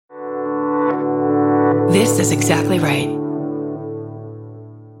This is exactly right.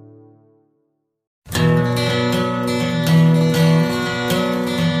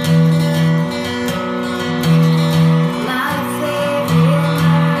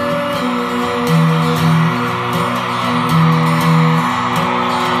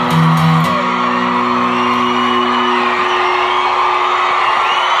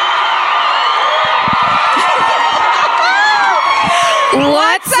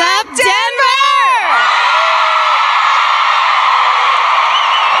 What's up, Denver?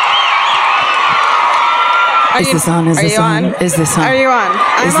 Is this on? Is this on? Is this on? Are you on?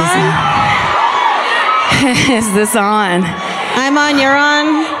 I'm on. Is this on? I'm on. You're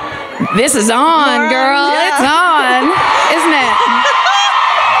on. This is on, girl. Yeah. It's on, isn't it?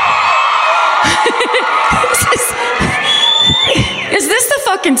 Is this the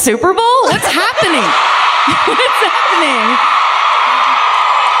fucking Super Bowl? What's happening? What's happening?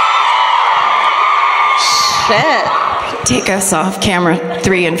 Shit. Take us off camera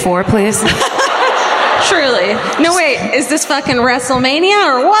 3 and 4, please. Truly. No, wait. Is this fucking WrestleMania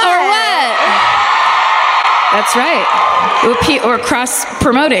or what? Or what? That's right. Or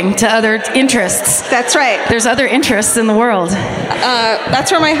cross-promoting to other interests. That's right. There's other interests in the world.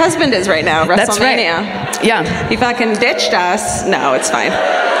 That's where my husband is right now, WrestleMania. That's right. Yeah. He fucking ditched us. No, it's fine.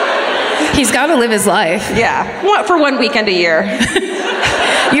 He's got to live his life. Yeah. What, for 1 weekend a year.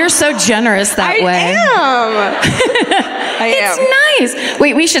 You're so generous that way. I am. It's nice.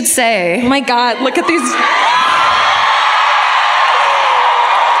 Wait, we should say. Oh my God, look at these.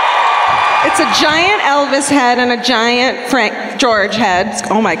 It's a giant Elvis head and a giant Frank George head.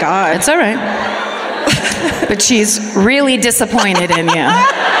 Oh my God. It's all right. But she's really disappointed in you.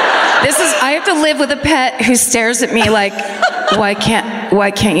 I have to live with a pet who stares at me like, why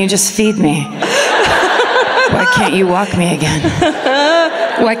can't you just feed me? Why can't you walk me again?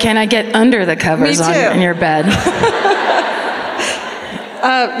 Why can't I get under the covers in your bed?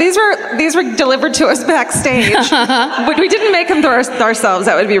 These were delivered to us backstage. But we didn't make them ourselves.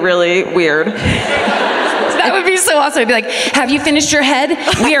 That would be really weird. That would be so awesome. I'd be like, have you finished your head?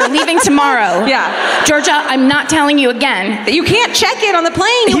 We are leaving tomorrow. Yeah. Georgia, I'm not telling you again. You can't check in on the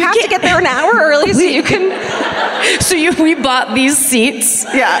plane. You have to get there an hour early so you can... We bought these seats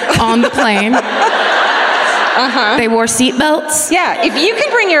on the plane. They wore seat belts. Yeah, if you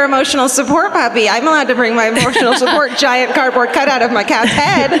can bring your emotional support puppy, I'm allowed to bring my emotional support giant cardboard cutout of my cat's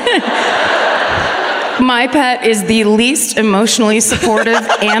head. My pet is the least emotionally supportive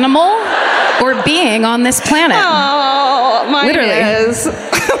animal or being on this planet. Oh, mine is.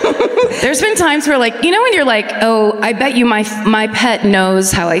 There's been times where, like, you know when you're like, oh, I bet you my pet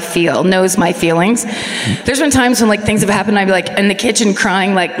knows how I feel, knows my feelings. There's been times when, like, things have happened, I'd be, like, in the kitchen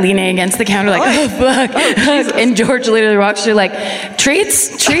crying, like, leaning against the counter, like, oh fuck. And George literally walks through, like,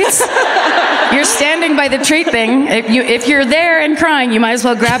 treats? You're standing by the treat thing. If you're there and crying, you might as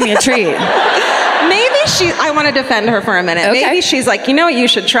well grab me a treat. Maybe I want to defend her for a minute. Okay. Maybe she's like, you know what, you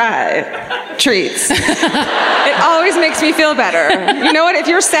should try treats. It always makes me feel better. You know what, if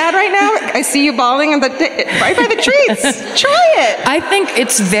you're sad right now, I see you bawling right by the treats. Try it. I think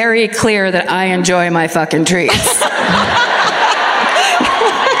it's very clear that I enjoy my fucking treats.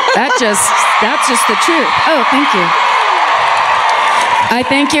 That's just the truth. Oh, thank you. I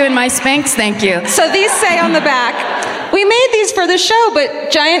thank you, and my Spanx thank you. So these say on the back, we made these for the show,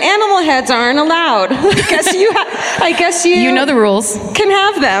 but giant animal heads aren't allowed. I guess you... You know the rules. ...can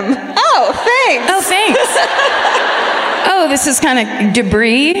have them. Oh, thanks. Oh, thanks. Oh, this is kind of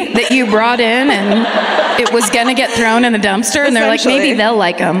debris that you brought in, and it was going to get thrown in the dumpster, and they're like, maybe they'll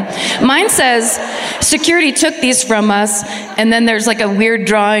like them. Mine says, security took these from us, and then there's like a weird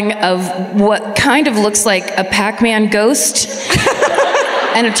drawing of what kind of looks like a Pac-Man ghost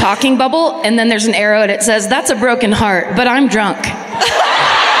and a talking bubble, and then there's an arrow, and it says, that's a broken heart, but I'm drunk.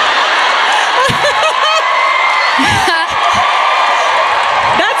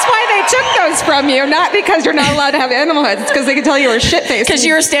 Took those from you, not because you're not allowed to have animal heads. It's because they could tell you were shit-faced. Because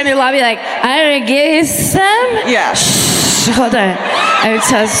you were standing in the lobby like, I'm gonna give you some? Yeah. Shh, hold on. I will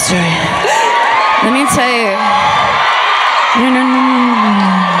tell a story. Let me tell you.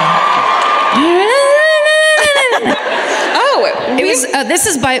 It was. This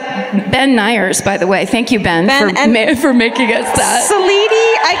is by Ben Nyers, by the way. Thank you, Ben, for making us that.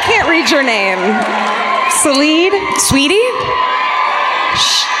 Salidi, I can't read your name. Salid? Sweetie?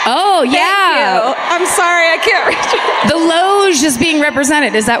 Oh, yeah. Thank you. I'm sorry, I can't read your name. The Loge is being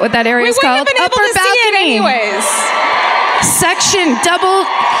represented. Is that what that area is called? We wouldn't have been able to see it anyways. Section double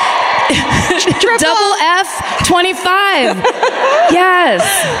F 25. Yes.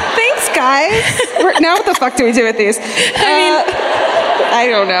 Thanks, guys. Now what the fuck do we do with these? I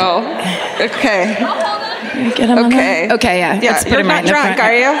don't know. Okay. Get him Okay. Okay, yeah. Yeah, Let's put you're him right not in the drunk, front.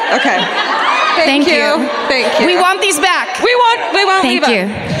 are you? Okay. Thank you. Thank you. We want these back. We won't Thank leave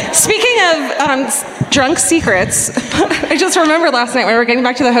them. Speaking of drunk secrets, I just remember last night when we were getting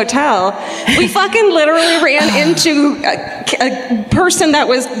back to the hotel, we fucking literally ran into a person that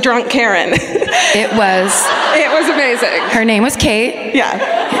was drunk Karen. It was amazing. Her name was Kate.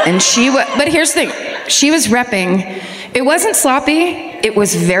 Yeah. And but here's the thing. She was repping. It wasn't sloppy. It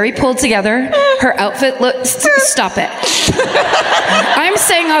was very pulled together. Her outfit looked, stop it. I'm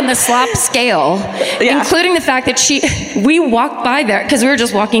saying on the slop scale, including the fact that we walked by there, because we were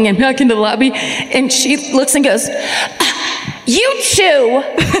just walking in back into the lobby, and she looks and goes, "You two."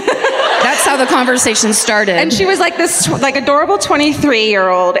 That's how the conversation started. And she was like this adorable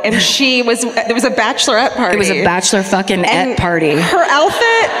 23-year-old, and there was a bachelorette party. It was a bachelor fucking et party. Her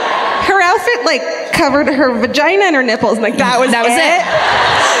outfit like covered her vagina and her nipples, and that was it.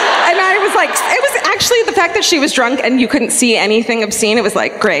 And I was like, it was actually the fact that she was drunk and you couldn't see anything obscene. It was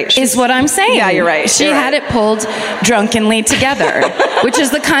like, great. Is what I'm saying. Yeah, you're right. She had it pulled drunkenly together, which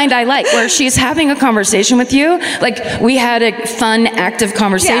is the kind I like, where she's having a conversation with you. Like, we had a fun, active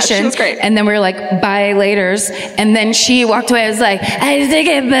conversation. Yeah, she was great. And then we were like, bye laters. And then she walked away. I was like, I think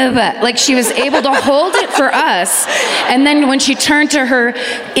it, like, she was able to hold it for us. And then when she turned to her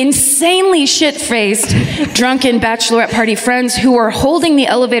insanely shit-faced, drunken bachelorette party friends who were holding the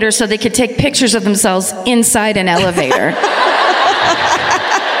elevator so they could take pictures of themselves inside an elevator.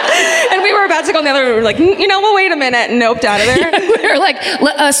 And we were about to go in the other room. We were like, we'll wait a minute, and noped out of there. We were like,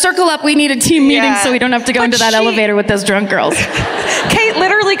 circle up, we need a team meeting so we don't have to go into that elevator with those drunk girls. Kate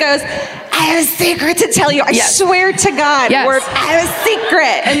literally goes, I have a secret to tell you. I swear to God, I have a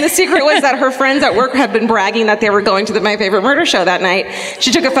secret. And the secret was that her friends at work had been bragging that they were going to the My Favorite Murder show that night.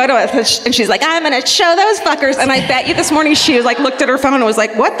 She took a photo of it, and she's like, I'm going to show those fuckers. And I bet you this morning she was like, looked at her phone and was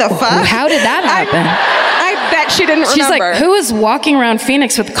like, what the fuck? How did that happen? I bet she didn't remember. She's like, who is walking around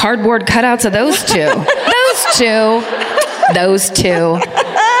Phoenix with cardboard cutouts of those two? Those two.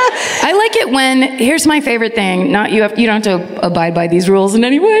 I like it when, here's my favorite thing, you don't have to abide by these rules in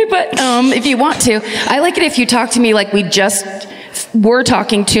any way, but if you want to, I like it if you talk to me like we just were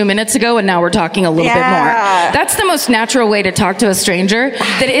talking 2 minutes ago and now we're talking a little bit more. That's the most natural way to talk to a stranger.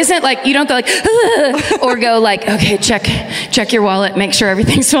 That isn't like, you don't go like, or go like, okay, check your wallet, make sure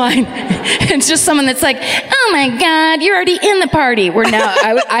everything's fine. It's just someone that's like, oh my God, you're already in the party. We're now,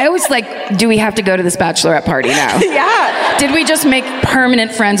 I always like, do we have to go to this bachelorette party now? Yeah. Did we just make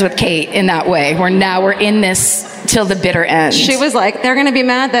permanent friends with Kate in that way? Where now we're in this till the bitter end. She was like, they're going to be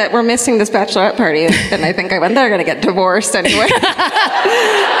mad that we're missing this bachelorette party. And I think I went, they're going to get divorced anyway.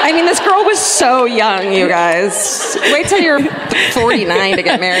 I mean, this girl was so young, you guys. Wait till you're 49 to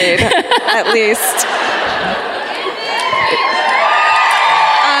get married, at least.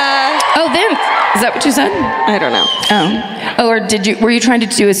 Then, is that what you said? I don't know. Oh, or were you trying to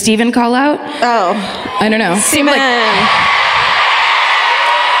do a Steven call out? Oh. I don't know. Seemed like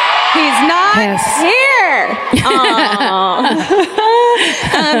he's not here.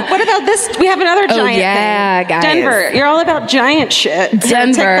 What about this? We have another giant thing. Guys. Denver. You're all about giant shit.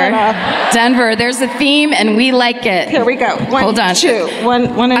 Denver. There's a theme, and we like it. Here we go. Hold on.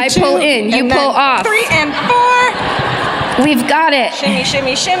 One and I two. pull in. You pull off. 3 and 4. We've got it. Shimmy,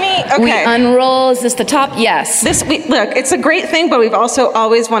 shimmy, shimmy. Okay. We unroll. Is this the top? Yes. Look, it's a great thing, but we've also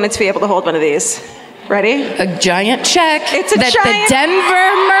always wanted to be able to hold one of these. Ready? A giant check. It's a that giant. The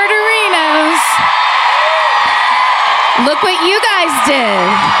Denver Murderinos. Look what you guys did.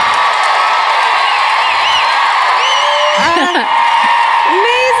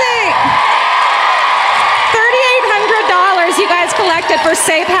 Amazing. $3,800 you guys collected for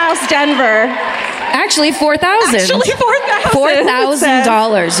Safe House Denver. Actually, $4,000.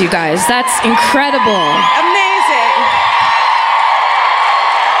 $4,000, you guys. That's incredible. Amazing.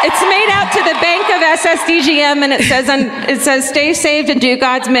 It's made out to the Bank of SSDGM, and it says, "Stay saved and do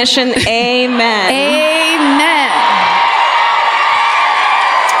God's mission." Amen. Amen.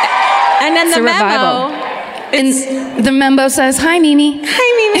 And then the memo. The memo says, "Hi, Mimi."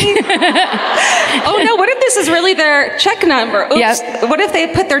 Hi, Mimi. Oh no! What if this is really their check number? Oops. Yep. What if they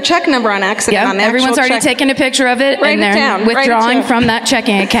put their check number on accident on the everyone's already taken a picture of it, and they're withdrawing from that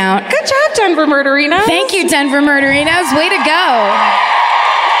checking account. Good job, Denver Murderinos. Thank you, Denver Murderinos. Way to go.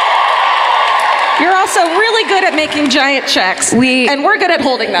 You're also really good at making giant checks, and we're good at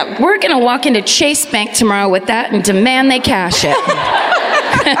holding them. We're going to walk into Chase Bank tomorrow with that and demand they cash it.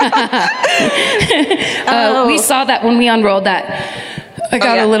 We saw that when we unrolled that. I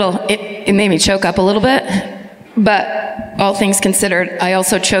got a little, it made me choke up a little bit. But all things considered, I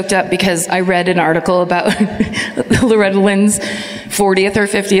also choked up because I read an article about Loretta Lynn's 40th or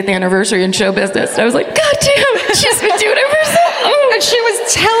 50th anniversary in show business. And I was like, God damn, she's been doing it for so long. And she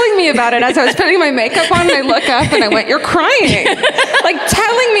was telling me about it as I was putting my makeup on, and I look up and I went, you're crying. Like,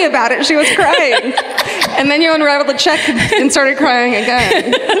 telling me about it, she was crying. And then you unraveled the check and started crying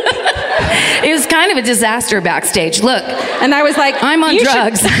again. It was kind of a disaster backstage. Look. And I was like, I'm on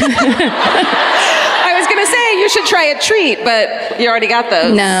drugs. I was going to say, you should try a treat, but you already got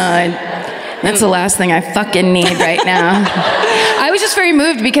those. No, that's the last thing I fucking need right now. I was just very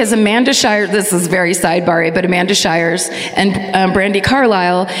moved because Amanda Shires, this is very sidebar-y, but Amanda Shires and Brandy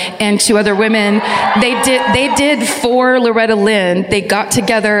Carlisle and 2 other women, they did for Loretta Lynn, they got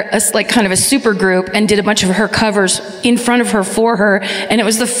together as like kind of a super group and did a bunch of her covers in front of her for her, and it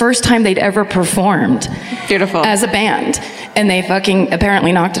was the first time they'd ever performed. Beautiful. As a band. And they fucking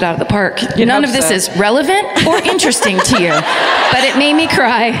apparently knocked it out of the park. None of this is relevant or interesting to you, but it made me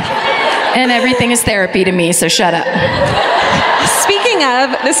cry. And everything is therapy to me, so shut up. Speaking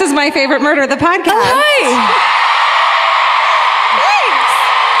of, this is My Favorite Murder, the podcast. Oh, hi. Thanks.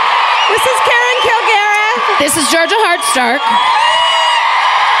 This is Karen Kilgariff. This is Georgia Hardstark.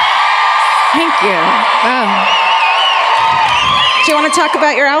 Thank you. Wow. Do you want to talk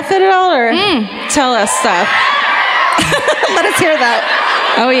about your outfit at all, or tell us stuff? Let us hear that.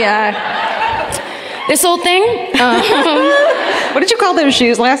 Oh, yeah. This whole thing. What did you call those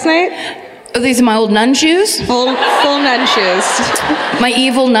shoes last night? Oh, these are my old nun shoes. Full nun shoes. My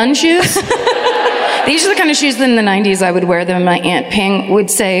evil nun shoes. These are the kind of shoes that in the 90s I would wear them. My Aunt Ping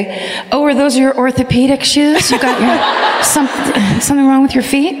would say, oh, are those your orthopedic shoes? You got your something wrong with your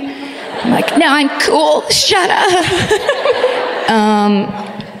feet? I'm like, no, I'm cool. Shut up.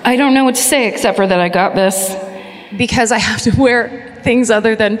 I don't know what to say except for that I got this because I have to wear things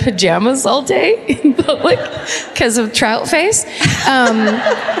other than pajamas all day in public because of trout face.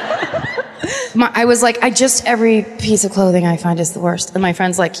 I was like, every piece of clothing I find is the worst. And my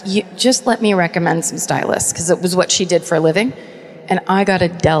friend's like, just let me recommend some stylists, because it was what she did for a living. And I got a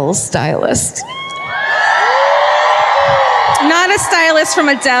Dell stylist. Not a stylist from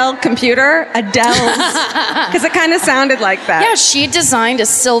a Dell computer, a Dell's. Because it kind of sounded like that. Yeah, she designed a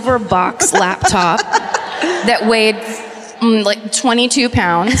silver box laptop that weighed like 22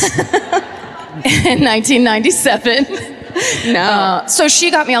 pounds in 1997. No. So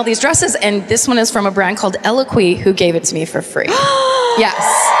she got me all these dresses, and this one is from a brand called Eloquy, who gave it to me for free. Yes.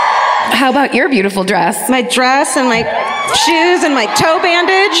 How about your beautiful dress? My dress and my shoes and my toe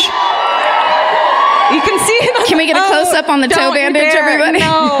bandage. You can see it. Can we get a close-up on the toe bandage, everybody?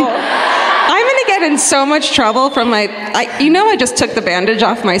 No. I'm going to get in so much trouble from I just took the bandage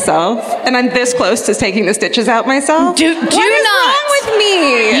off myself, and I'm this close to taking the stitches out myself. What is wrong with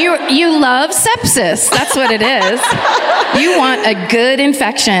me? You love sepsis. That's what it is. You want a good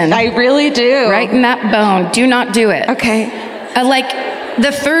infection. I really do. Right in that bone. Do not do it. Okay. Like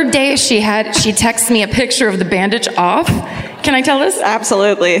the third day she texts me a picture of the bandage off. Can I tell this?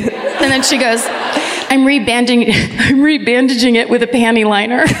 Absolutely. And then she goes, I'm rebandaging it with a panty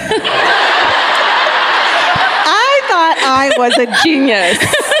liner. I was a genius.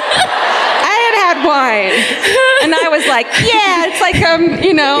 I had wine, and I was like, "Yeah, it's like on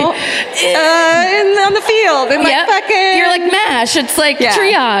the field, and like fucking." You're like MASH. It's like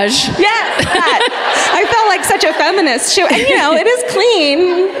triage. Yeah, I felt like such a feminist. And it is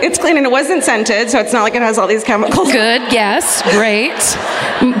clean. It's clean, and it wasn't scented, so it's not like it has all these chemicals. Good. Yes. Great.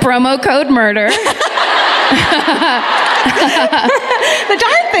 Promo code murder. The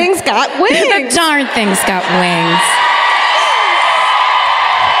darn thing's got wings. The darn thing's got wings.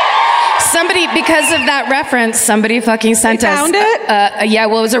 Somebody, because of that reference, somebody fucking sent us. Found it? It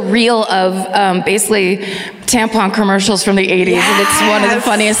was a reel of basically tampon commercials from the 80s, and it's one of the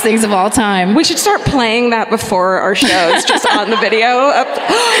funniest things of all time. We should start playing that before our shows, just on the video.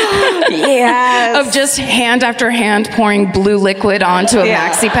 Yes. Of just hand after hand pouring blue liquid onto a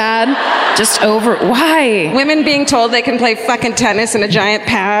maxi pad. Just over. Why? Women being told they can play fucking tennis in a giant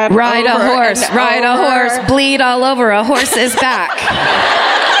pad. Ride a horse, bleed all over a horse's back.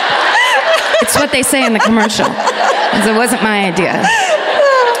 It's what they say in the commercial. It wasn't my idea.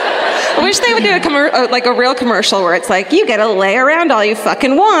 I wish they would do a real commercial where it's like, you get to lay around all you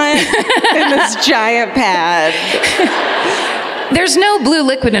fucking want in this giant pad. There's no blue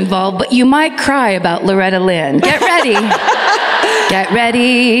liquid involved, but you might cry about Loretta Lynn. Get ready. Get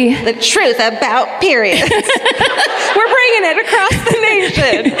ready. The truth about periods. We're bringing it across the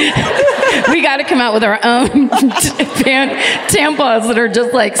nation. We got to come out with our own tampons that are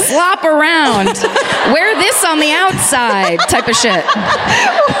just like slop around. Wear this on the outside type of shit.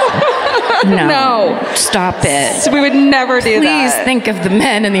 No. Stop it. So we would never do that. Please think of the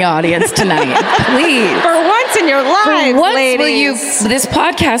men in the audience tonight. Please. For once in your lives, For once, ladies. will you, this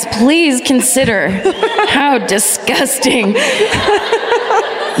podcast, please consider how disgusting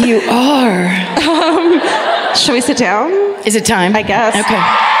you are. Should we sit down? Is it time? I guess. Okay.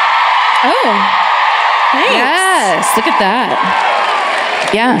 Oh. Thanks. Yes. Look at that.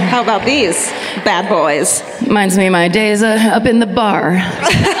 Yeah. How about these bad boys? Reminds me of my days up in the bar.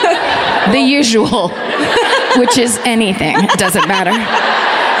 The usual, which is anything. It doesn't matter.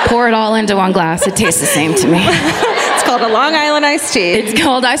 Pour it all into one glass. It tastes the same to me. It's called a Long Island iced tea. It's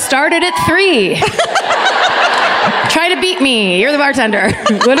called I Started at 3. Try to beat me. You're the bartender.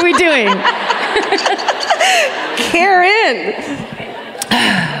 What are we doing? Karen.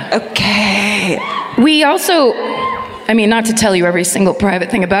 Okay. We also, I mean, not to tell you every single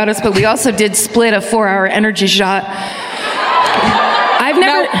private thing about us, but we also did split a 4-hour energy shot. I've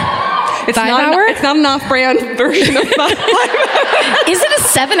never... No. It's 5 not hour? It's not an off-brand version of 5 hour. Is it a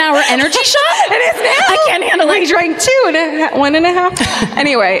 7-hour energy shot? It is now. I can't handle it. We drank 1.5.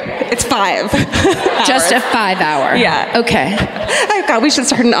 Anyway, it's 5. Just a 5-hour. Yeah. Okay. Oh God, we should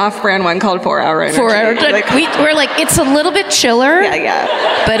start an off-brand one called 4-hour energy. 4-hour. We're like, it's a little bit chiller. Yeah.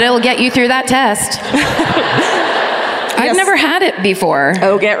 But it'll get you through that test. I've never had it before.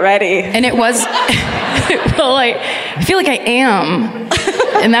 Oh, get ready. And it was, well, I feel like I am.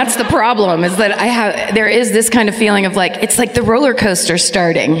 And that's the problem, is that there is this kind of feeling of like, it's like the roller coaster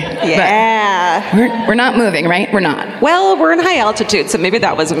starting. Yeah. But we're not moving, right? We're not. Well, we're in high altitude, so maybe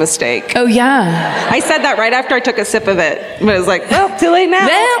that was a mistake. Oh, yeah. I said that right after I took a sip of it. But I was like, well, too late now.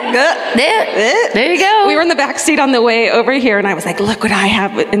 There you go. We were in the back seat on the way over here, and I was like, look what I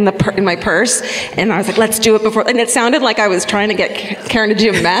have in my purse. And I was like, let's do it before. And it sounded like I was trying to get Karen to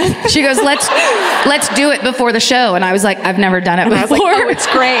do meth. She goes, let's do it before the show. And I was like, I've never done it before. I was like, oh, it's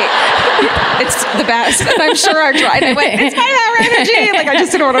great. It's the best. And I'm sure our driver, I went, it's 5-hour energy. Like, I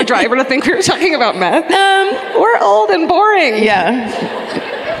just didn't want our driver to think we were talking about meth. We're old and boring. Yeah.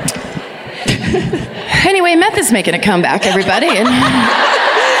 Anyway, meth is making a comeback, everybody. And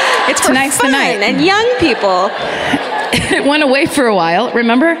it's for tonight's fun the night. And young people. It went away for a while,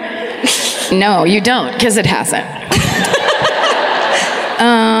 remember? No, you don't, because it hasn't. Do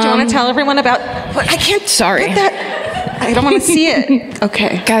you want to tell everyone about... What? I can't... Sorry. Put that... I don't want to see it.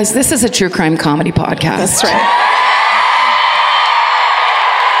 Okay. Guys, this is a true crime comedy podcast. That's right.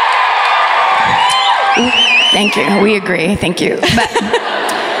 Thank you. We agree. Thank you. But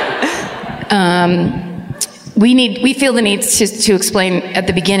we feel the need to explain at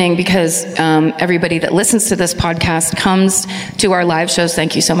the beginning, because everybody that listens to this podcast comes to our live shows.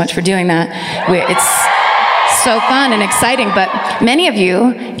 Thank you so much for doing that. It's so fun and exciting, but many of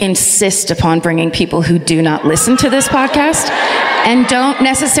you insist upon bringing people who do not listen to this podcast and don't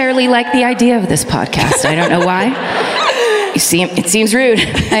necessarily like the idea of this podcast. I don't know why. It seems rude.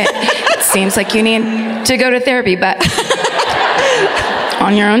 It seems like you need to go to therapy, but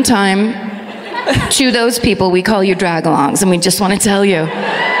on your own time, to those people, we call you drag-alongs, and we just want to tell you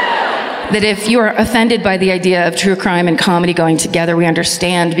that if you are offended by the idea of true crime and comedy going together, we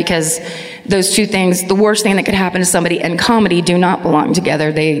understand, because those two things, the worst thing that could happen to somebody and comedy, do not belong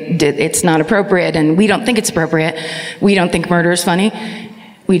together. It's not appropriate, and we don't think it's appropriate. We don't think murder is funny.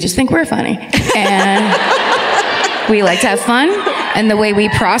 We just think we're funny. And we like to have fun, and the way we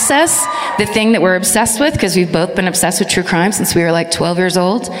process the thing that we're obsessed with, because we've both been obsessed with true crime since we were like 12 years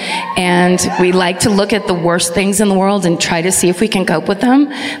old, and we like to look at the worst things in the world and try to see if we can cope with them.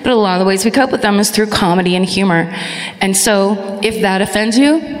 But a lot of the ways we cope with them is through comedy and humor. And so if that offends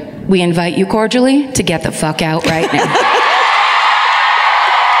you, we invite you cordially to get the fuck out right now.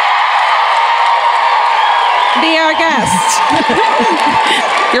 Be our guest.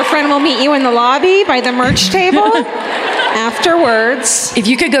 Your friend will meet you in the lobby by the merch table afterwards. If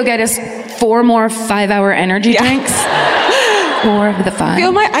you could go get us 4 more 5-hour energy drinks. 4 with a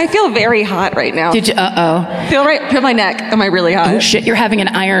 5. I feel very hot right now. Did you? Uh-oh. Feel my neck. Am I really hot? Oh shit, you're having an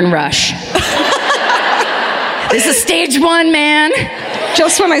iron rush. This is stage 1, man.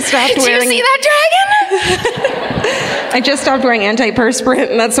 Just when I stopped wearing... Did you see that dragon? I just stopped wearing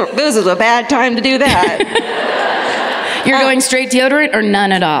antiperspirant, and this is a bad time to do that. You're going straight deodorant or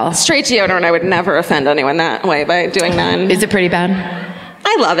none at all? Straight deodorant. I would never offend anyone that way by doing none. Is it pretty bad?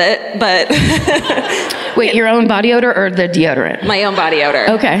 I love it, but... Wait, your own body odor or the deodorant? My own body odor.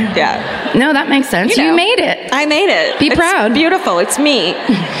 Okay. Yeah. No, that makes sense. You made it. I made it. Be proud. It's beautiful. It's me.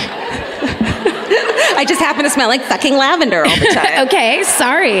 I just happen to smell like fucking lavender all the time. Okay,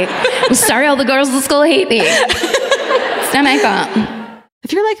 sorry. I'm sorry all the girls at school hate me. It's not my fault.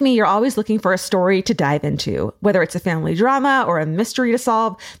 If you're like like me, you're always looking for a story to dive into. Whether it's a family drama or a mystery to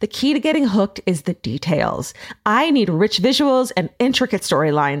solve, the key to getting hooked is the details. I need rich visuals and intricate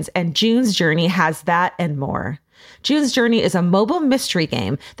storylines, and June's Journey has that and more. June's Journey is a mobile mystery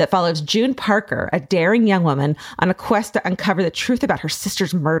game that follows June Parker, a daring young woman, on a quest to uncover the truth about her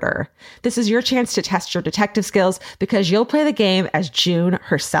sister's murder. This is your chance to test your detective skills because you'll play the game as June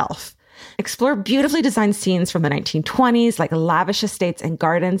herself. Explore beautifully designed scenes from the 1920s, like lavish estates and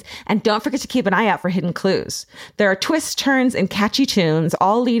gardens, and don't forget to keep an eye out for hidden clues. There are twists, turns, and catchy tunes,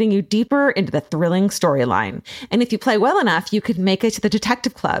 all leading you deeper into the thrilling storyline. And if you play well enough, you could make it to the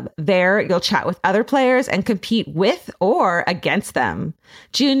Detective Club. There, you'll chat with other players and compete with or against them.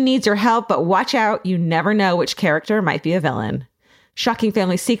 June needs your help, but watch out, you never know which character might be a villain. Shocking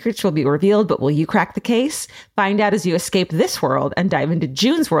family secrets will be revealed, but will you crack the case? Find out as you escape this world and dive into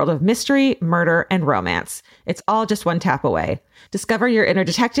June's world of mystery, murder, and romance. It's all just one tap away. Discover your inner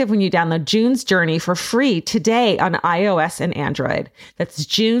detective when you download June's Journey for free today on iOS and Android. That's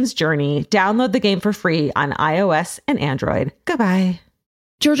June's Journey. Download the game for free on iOS and Android. Goodbye.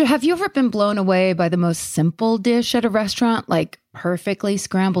 Georgia, have you ever been blown away by the most simple dish at a restaurant, like perfectly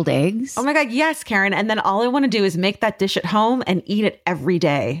scrambled eggs? Oh my God, yes, Karen. And then all I want to do is make that dish at home and eat it every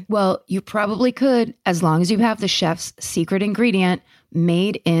day. Well, you probably could, as long as you have the chef's secret ingredient,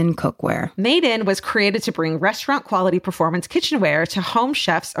 Made in cookware. Made in was created to bring restaurant quality performance kitchenware to home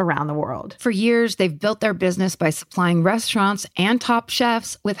chefs around the world. For years, they've built their business by supplying restaurants and top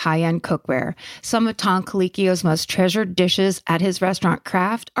chefs with high-end cookware. Some of Tom Colicchio's most treasured dishes at his restaurant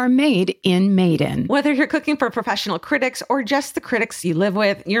Craft are made in Made in. Whether you're cooking for professional critics or just the critics you live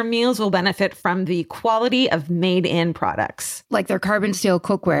with, your meals will benefit from the quality of Made in products. Like their carbon steel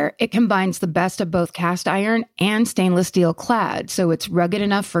cookware, it combines the best of both cast iron and stainless steel clad, so it's rugged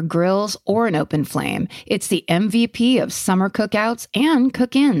enough for grills or an open flame. It's the MVP of summer cookouts and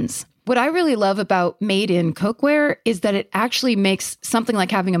cook-ins. What I really love about Made in cookware is that it actually makes something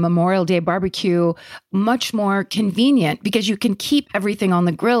like having a Memorial Day barbecue much more convenient because you can keep everything on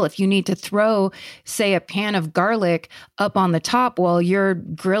the grill. If you need to throw, say, a pan of garlic up on the top while you're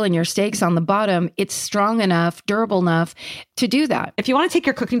grilling your steaks on the bottom, it's strong enough, durable enough to do that. If you want to take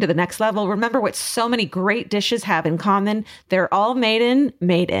your cooking to the next level, remember what so many great dishes have in common. They're all made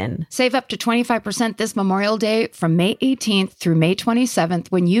in. Save up to 25% this Memorial Day from May 18th through May 27th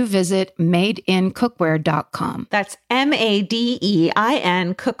when you visit madeincookware.com. That's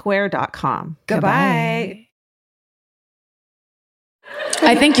MADEIN cookware.com. Goodbye.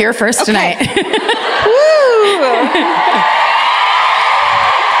 I think you're first tonight. Woo!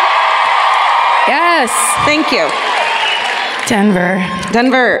 Yes. Thank you. Denver,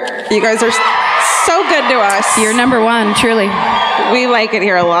 you guys are so good to us. You're number one, truly. We like it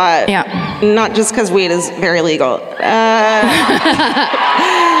here a lot. Yeah. Not just because weed is very legal.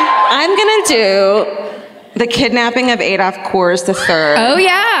 I'm going to do the kidnapping of Adolf Coors III. Oh,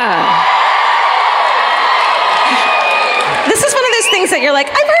 yeah. This is one of those things that you're like,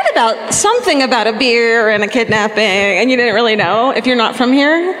 I've heard about something about a beer and a kidnapping, and you didn't really know if you're not from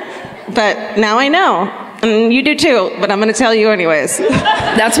here. But now I know. And you do too, but I'm going to tell you anyways.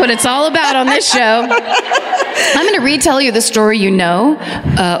 That's what it's all about on this show. I'm going to retell you the story you know,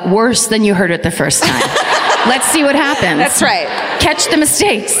 worse than you heard it the first time. Let's see what happens. That's right. Catch the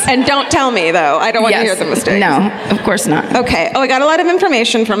mistakes. And don't tell me, though. I don't want to hear the mistakes. No, of course not. Okay. Oh, I got a lot of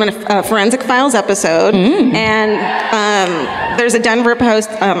information from a Forensic Files episode. And there's a Denver Post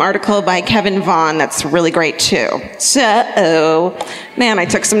article by Kevin Vaughn that's really great, too. So, man, I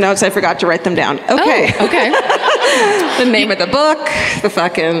took some notes. I forgot to write them down. Okay. Oh, okay. The name of the book, the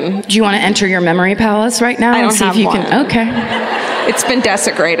fucking... Do you want to enter your memory palace right now? I don't have one. Okay. It's been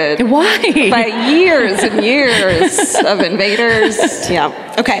desecrated. Why? By years and years of invaders. Yeah.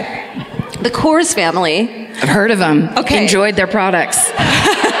 Okay. The Coors family. I've heard of them. Okay. Enjoyed their products.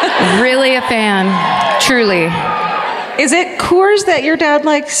 Really a fan. Truly. Is it Coors that your dad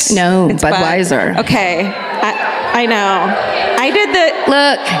likes? No, it's Budweiser. Okay. I know. I did the...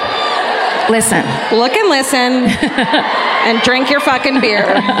 Listen. Look and listen. And drink your fucking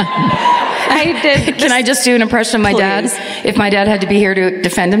beer. I did. Can I just do an impression of my dad? Please. If my dad had to be here to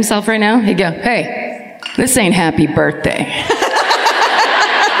defend himself right now, he'd go, "Hey, this ain't happy birthday."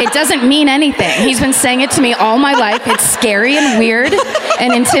 It doesn't mean anything. He's been saying it to me all my life. It's scary and weird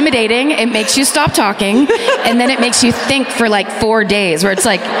and intimidating. It makes you stop talking, and then it makes you think for like 4 days, where it's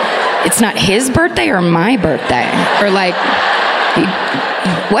like, it's not his birthday or my birthday, or like,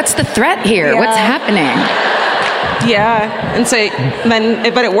 what's the threat here? Yeah. What's happening? Yeah, and so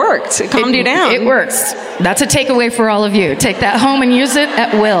then, but it worked. It calmed you down. It works. That's a takeaway for all of you. Take that home and use it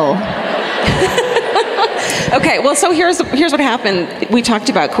at will. Okay, well, so here's what happened. We talked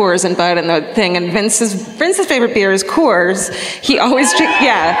about Coors and Bud and the thing, and Vince's favorite beer is Coors. He always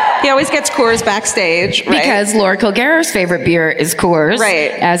gets Coors backstage, right? Because Laura Kilgari's favorite beer is Coors.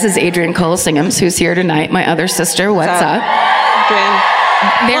 Right. As is Adrienne Colsingham's, who's here tonight, my other sister. What's up? Adrienne.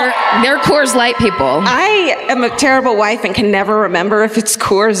 They're Coors Light people. I am a terrible wife and can never remember if it's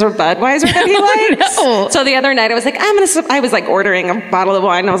Coors or Budweiser that he likes. No. So the other night I was like, I was like ordering a bottle of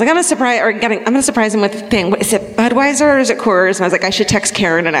wine. And I was like, I'm gonna surprise him with a thing. Is it Budweiser or is it Coors? And I was like, I should text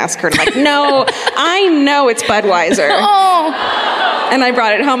Karen and ask her. And I'm like, no, I know it's Budweiser. Oh. And I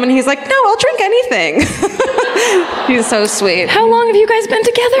brought it home and he's like, no, I'll drink anything. He's so sweet. How long have you guys been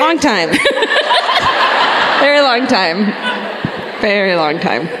together? Long time. Very long time. Very long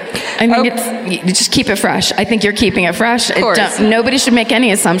time. I mean, you just keep it fresh. I think you're keeping it fresh. Nobody should make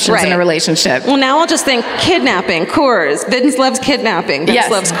any assumptions in a relationship. Well, now I'll just think kidnapping, Coors. Vince loves kidnapping.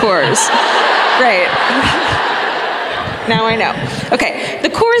 Vince loves Coors. Great. Now I know. Okay, the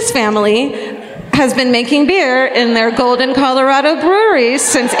Coors family has been making beer in their Golden, Colorado brewery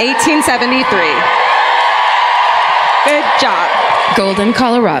since 1873. Good job. Golden,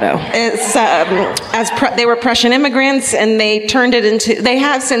 Colorado. It's, they were Prussian immigrants, and they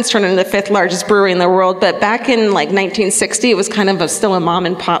have since turned into the 5th largest brewery in the world, but back in like 1960, it was kind of still a mom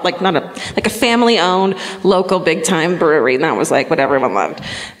and pop, like a family-owned, local, big-time brewery, and that was like what everyone loved,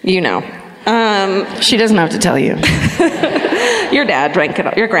 you know. She doesn't have to tell you. Your dad drank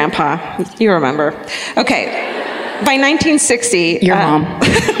it, your grandpa, you remember. Okay. By 1960... Your mom.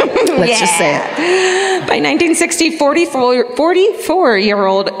 Let's just say it. By 1960,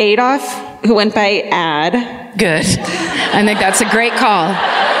 44-year-old Adolf, who went by Ad... Good. I think that's a great call.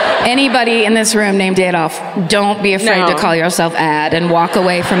 Anybody in this room named Adolf, don't be afraid to call yourself Ad and walk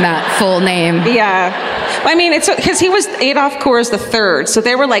away from that full name. Yeah. I mean, it's because he was Adolf Coors III, so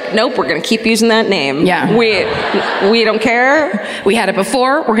they were like, nope, we're going to keep using that name. Yeah. We don't care. We had it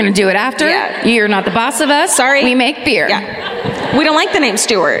before, we're going to do it after. Yeah. You're not the boss of us. Sorry. We make beer. Yeah. We don't like the name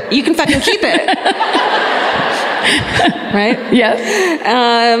Stewart. You can fucking keep it. Right?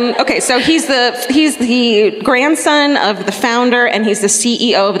 Yeah. Okay, so he's the grandson of the founder, and he's the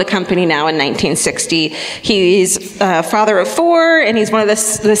CEO of the company now in 1960. He's father of 4, and he's one of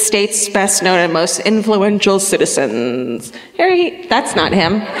the state's best known and most influential citizens. That's not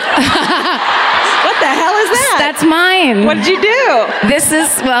him. What the hell is that? That's mine. What did you do? They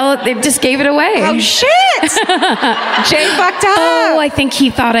just gave it away. Oh, shit! Jay fucked up. Oh, I think he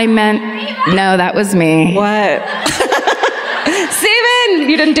thought I meant... No, that was me. What? Steven!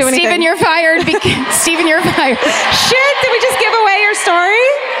 You didn't do anything. Steven, you're fired. Steven, you're fired. Shit, did we just give away your story?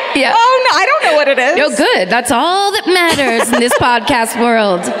 Yeah. Oh, no, I don't know what it is. No, good. That's all that matters in this podcast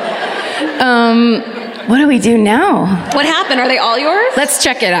world. What do we do now? What happened? Are they all yours? Let's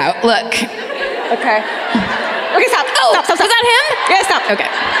check it out. Look. Okay, stop. Oh, stop. Was that him? Yeah, stop.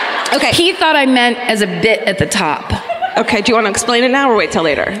 Okay. He thought I meant as a bit at the top. Okay, do you want to explain it now or wait till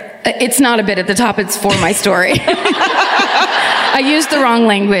later? It's not a bit at the top, it's for my story. I used the wrong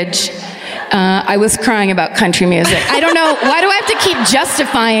language. I was crying about country music. I don't know, why do I have to keep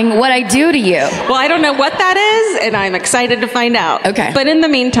justifying what I do to you? Well, I don't know what that is, and I'm excited to find out. Okay. But in the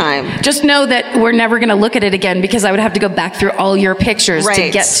meantime... Just know that we're never going to look at it again because I would have to go back through all your pictures to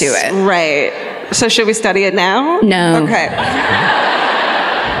get to it. Right. So should we study it now? No. Okay.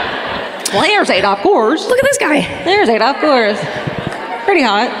 Well, here's Adolf Coors. Look at this guy. There's Adolf Coors. Pretty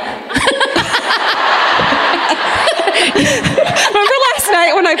hot. Remember last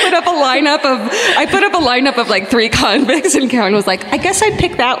night when I put up a lineup of like 3 convicts, and Karen was like, I guess I'd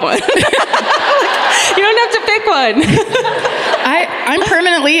pick that one. You don't have to pick one. I'm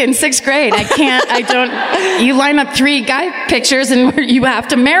permanently in 6th grade. You line up 3 guy pictures and you have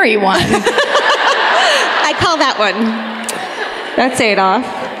to marry one. I call that one. That's Adolf.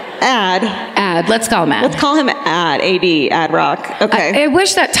 Ad. Let's call him Ad. Let's call him Ad. A-D. Ad Rock. Okay. I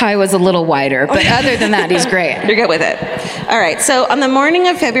wish that tie was a little wider, but other than that, he's great. You're good with it. All right. So on the morning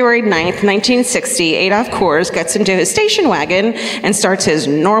of February 9th, 1960, Adolf Coors gets into his station wagon and starts his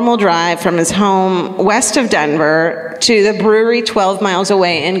normal drive from his home west of Denver to the brewery 12 miles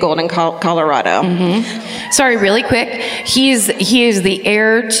away in Golden, Colorado. Mm-hmm. Sorry, really quick. He is the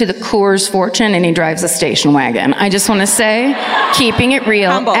heir to the Coors fortune, and he drives a station wagon. I just want to say, keeping it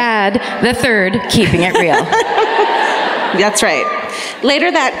real. Humble. Ad the third, keeping it real. That's right. Later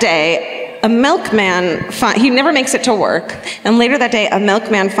that day, a milkman, he never makes it to work, and later that day, a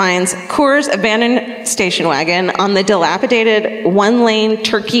milkman finds Coors' abandoned station wagon on the dilapidated 1-lane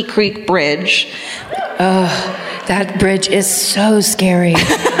Turkey Creek Bridge. That bridge is so scary.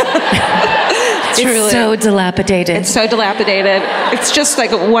 It's so dilapidated. It's so dilapidated. It's just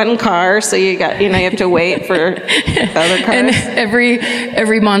like one car, so you have to wait for other cars. And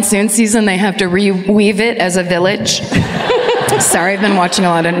every monsoon season, they have to reweave it as a village. Sorry, I've been watching a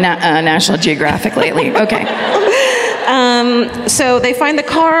lot of National Geographic lately. Okay. So they find the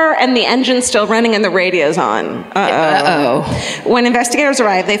car and the engine still running and the radio's on. Uh-oh. When investigators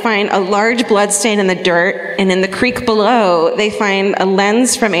arrive, they find a large blood stain in the dirt, and in the creek below, they find a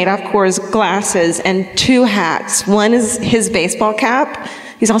lens from Adolf Kohr's glasses and 2 hats. One is his baseball cap.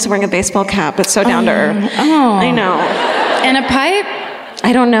 He's also wearing a baseball cap. It's so down to earth. Oh. I know. And a pipe?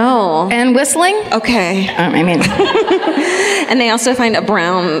 I don't know. And whistling? Okay. I mean... And they also find a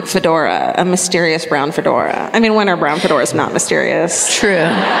brown fedora, a mysterious brown fedora. I mean, when are brown fedoras not mysterious? True.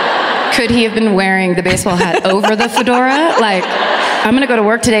 Could he have been wearing the baseball hat over the fedora? Like, I'm going to go to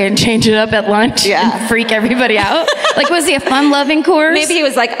work today and change it up at lunch and freak everybody out? Like, was he a fun-loving course? Maybe he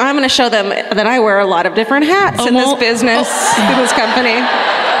was like, I'm going to show them that I wear a lot of different hats in this business, in this company.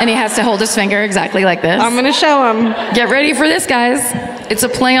 And he has to hold his finger exactly like this. I'm going to show him. Get ready for this, guys. It's a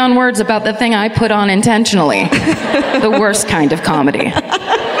play on words about the thing I put on intentionally. The worst kind of comedy.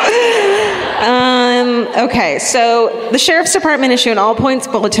 Okay, so the sheriff's department issued an all-points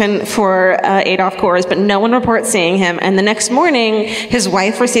bulletin for Adolf Kohr, but no one reports seeing him. And the next morning, his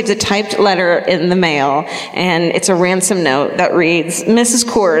wife receives a typed letter in the mail, and it's a ransom note that reads, Mrs.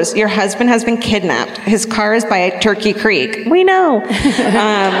 Kohr, your husband has been kidnapped. His car is by Turkey Creek. We know.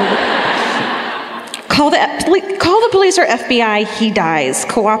 Call the police or FBI, he dies.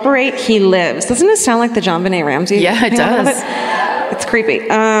 Cooperate, he lives. Doesn't it sound like the John Benet Ramsey? Yeah, it does. It's creepy.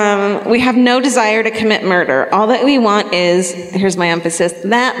 We have no desire to commit murder. All that we want is, here's my emphasis,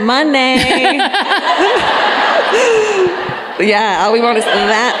 that money. Yeah, all we want is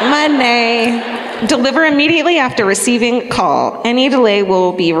that money. Deliver immediately after receiving call. Any delay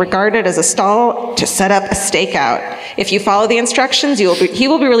will be regarded as a stall to set up a stakeout. If you follow the instructions, he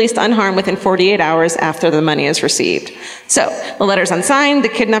will be released unharmed within 48 hours after the money is received. So, the letter's unsigned. The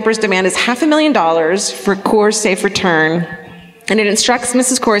kidnapper's demand is $500,000 for Kohr's safe return. And it instructs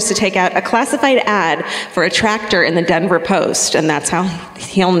Mrs. Kohr to take out a classified ad for a tractor in the Denver Post. And that's how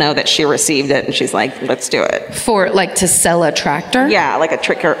he'll know that she received it. And she's like, let's do it. For, like, to sell a tractor? Yeah, like a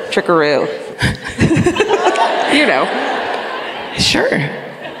trickaroo. You know. Sure.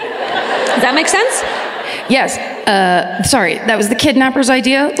 Does that make sense? Yes. Sorry, that was the kidnapper's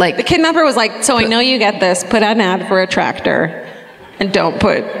idea? Like, the kidnapper was like, so I know you get this. Put out an ad for a tractor. And don't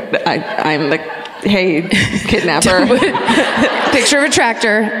put, I'm the... Hey, kidnapper. Picture of a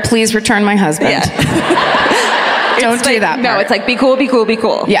tractor. Please return my husband. Yeah. Don't do that part. No, it's like, be cool, be cool, be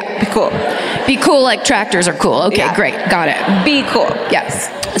cool. Yeah. Be cool. Be cool like tractors are cool. Okay, yeah. Great. Got it. Be cool. Yes.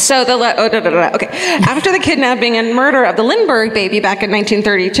 So okay. After the kidnapping and murder of the Lindbergh baby back in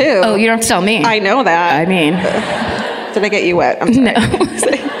 1932. Oh, you don't have to tell me. I know that. I mean. Did I get you wet? I'm sorry.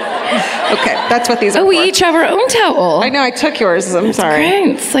 No. Okay, that's what these are for. We each have our own towel. I know, I took yours. I'm sorry.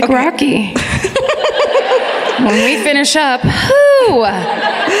 Great. It's like Rocky. When we finish up, whoo!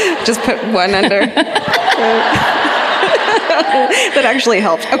 Just put one under. That actually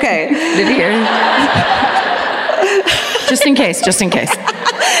helped. Okay. Did you hear? Just in case. In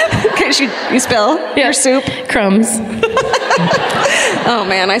case you spill your soup. Crumbs. Oh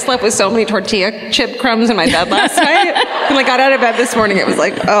man, I slept with so many tortilla chip crumbs in my bed last night. When I got out of bed this morning, it was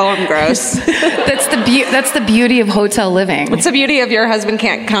like, oh, I'm gross. That's the beauty of hotel living. It's the beauty of your husband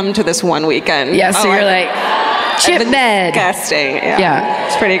can't come to this one weekend. Yeah, so you're like, chip bed. Disgusting. Yeah.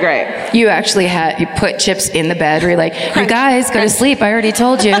 It's pretty great. You actually you put chips in the bed where you're like, you guys, go to sleep. I already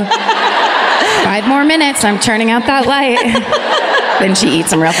told you. 5 more minutes, I'm turning out that light. Then she eats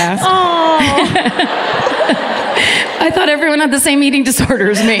them real fast. I thought everyone had the same eating disorder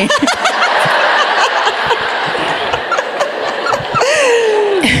as me.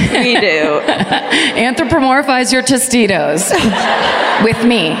 We do. Anthropomorphize your Tostitos with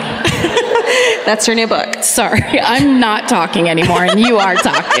me. That's your new book. Sorry, I'm not talking anymore, and you are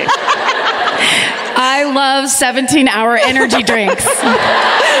talking. I love 17-hour energy drinks.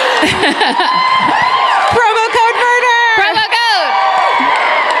 Promo code murder! Promo code!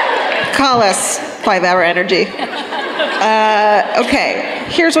 Call us. 5-hour energy. Okay,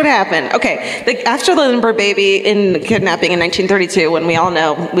 here's what happened. Okay, after the Lindbergh baby in kidnapping in 1932, when we all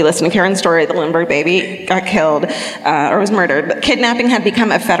know, we listened to Karen's story, the Lindbergh baby got killed or was murdered, but kidnapping had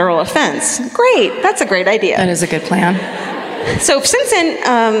become a federal offense. Great, that's a great idea. That is a good plan. So since then,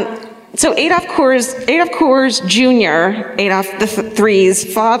 Adolf Kohr's Jr., Adolf III's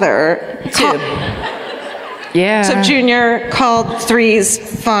father, yeah. So Jr. called III's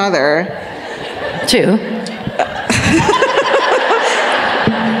father. Two.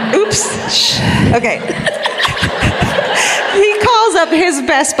 Oops. Oops. Okay. He calls up his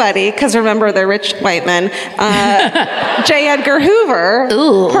best buddy, because remember, they're rich white men, J. Edgar Hoover,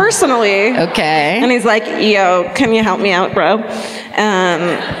 personally. Okay. And he's like, yo, can you help me out, bro?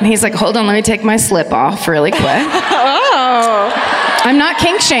 And he's like, hold on, let me take my slip off really quick. Oh. I'm not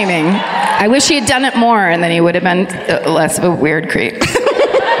kink shaming. I wish he had done it more, and then he would have been less of a weird creep.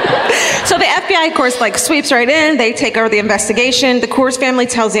 So the FBI, of course, like sweeps right in. They take over the investigation. The Coors family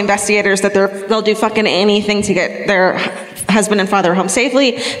tells the investigators that they'll do fucking anything to get their husband and father home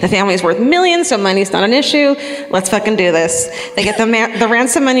safely. The family's worth millions, so money's not an issue. Let's fucking do this. They get the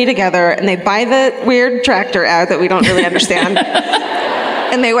ransom money together, and they buy the weird tractor out that we don't really understand.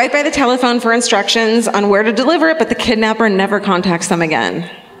 And they wait by the telephone for instructions on where to deliver it, but the kidnapper never contacts them again.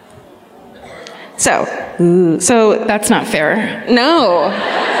 So that's not fair. No.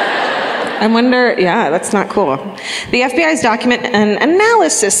 I wonder, yeah, that's not cool. The FBI's document an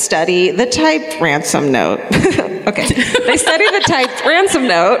analysis study the typed ransom note. Okay. They study the typed ransom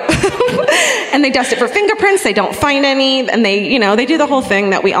note and they dust it for fingerprints. They don't find any. And they do the whole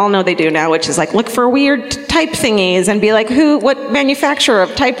thing that we all know they do now, which is like look for weird type thingies and be like, what manufacturer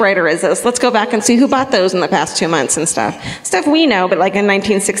of typewriter is this? Let's go back and see who bought those in the past 2 months and stuff. Stuff we know, but like in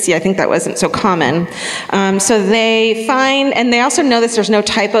 1960, I think that wasn't so common. So they find, and they also know that there's no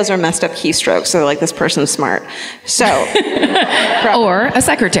typos or messed up keystrokes. So they're like, this person's smart. So. Or a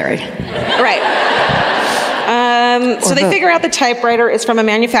secretary. Right. So they figure out the typewriter is from a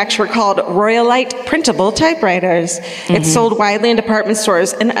manufacturer called Royalite Printable Typewriters. Mm-hmm. It's sold widely in department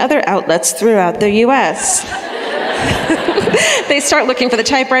stores and other outlets throughout the U.S. They start looking for the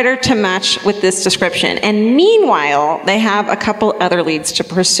typewriter to match with this description. And meanwhile, they have a couple other leads to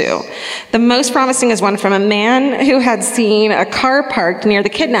pursue. The most promising is one from a man who had seen a car parked near the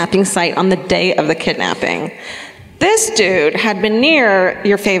kidnapping site on the day of the kidnapping. This dude had been near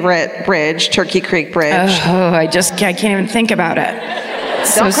your favorite bridge, Turkey Creek Bridge. Oh, I can't even think about it.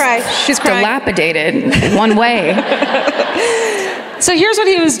 Don't cry. She's crying. Dilapidated one way. So here's what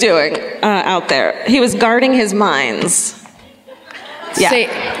he was doing out there. He was guarding his mines.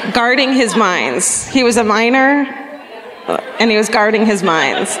 Yeah, guarding his mines. He was a miner, and he was guarding his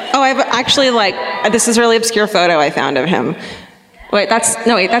mines. Oh, I've actually this is a really obscure photo I found of him. Wait, that's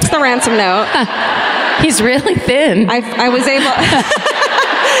the ransom note. He's really thin. I was able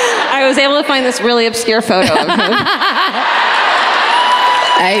I was able to find this really obscure photo of him.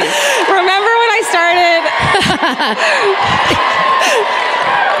 Remember when I started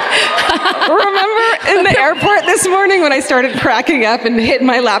Remember in the airport this morning when I started cracking up and hid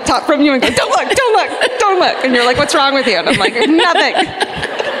my laptop from you and go, don't look. And you're like, what's wrong with you? And I'm like, nothing.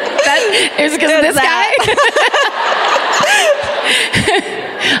 That is because of this guy?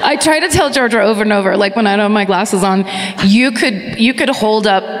 I try to tell Georgia over and over, like when I don't have my glasses on, you could hold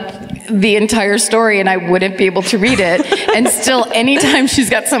up the entire story and I wouldn't be able to read it. And still, anytime she's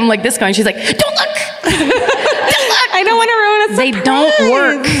got something like this going, she's like, don't look! Don't look! I don't want to ruin a surprise. They don't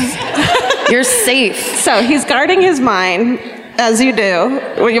work. You're safe. So he's guarding his mind, as you do.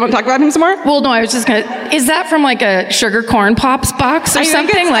 Well, you want to talk about him some more? Well, no, I was just going to... Is that from like a Sugar Corn Pops box or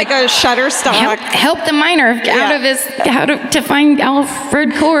something? Think it's like a Shutterstock. Help the miner to find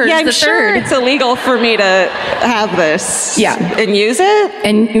Alfred Coors Yeah, I'm the sure third. it's illegal for me to have this. Yeah. And use it.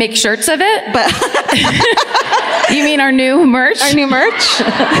 And make shirts of it? But You mean our new merch? Our new merch?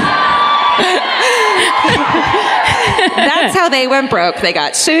 That's how they went broke. They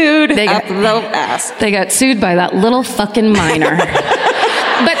got sued up the ass. They got sued by that little fucking miner.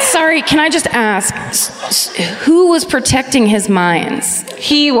 But sorry, can I just ask, who was protecting his mines?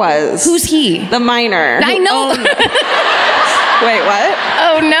 He was. Who's he? The miner. I know. Wait, what?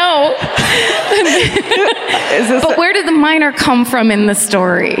 Oh, no. But where did the miner come from in the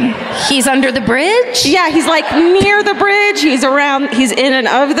story? He's under the bridge? Yeah, he's like near the bridge. He's in and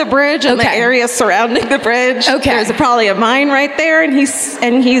of the bridge and the area surrounding the bridge. Okay. There's probably a mine right there, and he's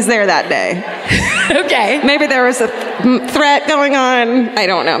there that day. Okay. Maybe there was a threat going on. I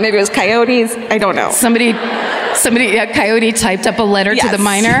don't know. Maybe it was coyotes. I don't know. A coyote typed up a letter to the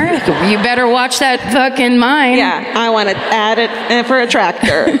miner. You better watch that fucking mine. Yeah, I want to add it for a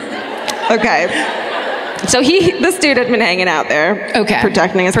tractor. Okay. So this dude had been hanging out there. Okay.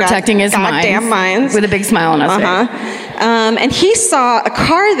 Protecting his goddamn mines. With a big smile on his face. And he saw a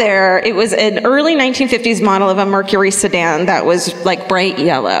car there. It was an early 1950s model of a Mercury sedan that was like bright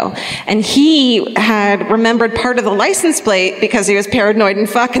yellow. And he had remembered part of the license plate because he was paranoid and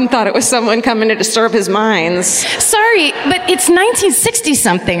fucking thought it was someone coming to disturb his mines. Sorry, but it's 1960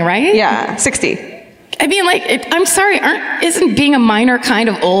 something, right? Yeah, 60. I mean, like, I'm sorry, isn't being a minor kind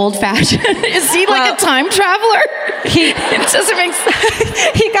of old-fashioned? Is he like a time traveler? It doesn't make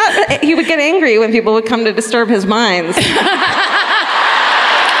sense. He would get angry when people would come to disturb his minds.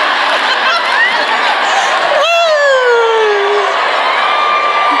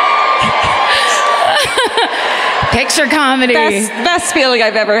 Picture comedy. Best feeling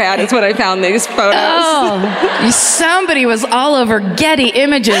I've ever had is when I found these photos. Oh, somebody was all over Getty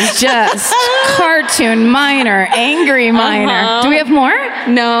Images, just cartoon minor, angry minor. Do we have more?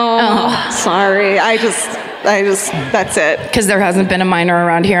 No. Oh. Sorry. I just, that's it. Because there hasn't been a minor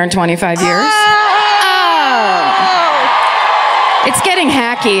around here in 25 years? Oh. It's getting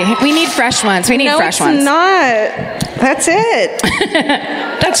hacky. We need fresh ones. We need fresh ones. No, it's not. That's it.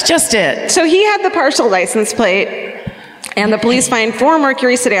 That's just it. So he had the partial license plate, and the police find 4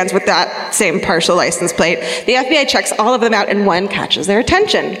 Mercury sedans with that same partial license plate. The FBI checks all of them out, and one catches their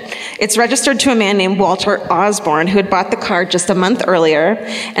attention. It's registered to a man named Walter Osborne, who had bought the car just a month earlier.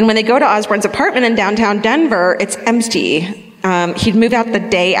 And when they go to Osborne's apartment in downtown Denver, it's empty. He'd moved out the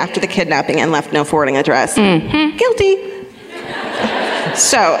day after the kidnapping and left no forwarding address. Mm-hmm. Guilty.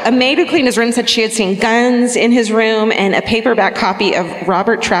 So, a maid who cleaned his room said she had seen guns in his room and a paperback copy of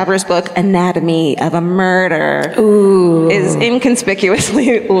Robert Travers' book, Anatomy of a Murder, is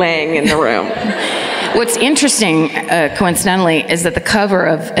inconspicuously laying in the room. What's interesting, coincidentally, is that the cover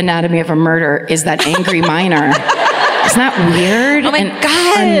of Anatomy of a Murder is that angry minor. Isn't that weird? Oh my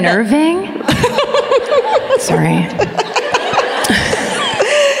God. Unnerving? Sorry.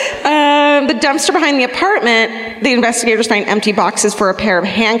 The dumpster behind the apartment, the investigators find empty boxes for a pair of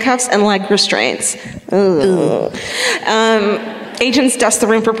handcuffs and leg restraints. Agents dust the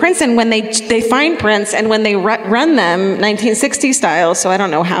room for prints, and when they find prints, and when they run them, 1960s style, so I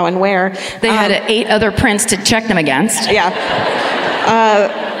don't know how and where. They had 8 other prints to check them against. Yeah.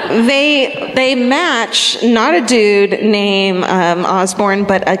 They match not a dude named Osborne,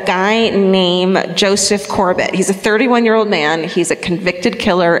 but a guy named Joseph Corbett. He's a 31-year-old man. He's a convicted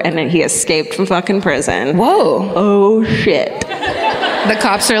killer, and he escaped from fucking prison. Whoa. Oh, shit. The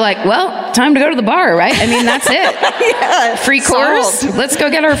cops are like, well, time to go to the bar, right? I mean, that's it. Yeah, free course. Let's go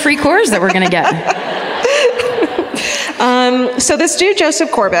get our free course that we're going to get. So this dude,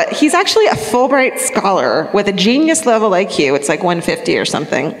 Joseph Corbett, he's actually a Fulbright scholar with a genius level IQ. It's like 150 or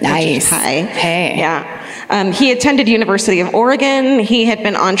something. Nice. High. Hey. Yeah. He attended University of Oregon. He had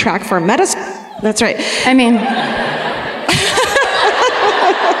been on track for medicine. That's right. I mean...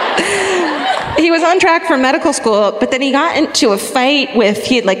 He was on track for medical school, but then he got into a fight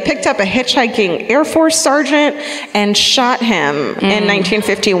he had like picked up a hitchhiking Air Force sergeant and shot him in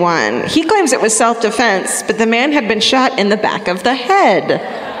 1951. He claims it was self-defense, but the man had been shot in the back of the head.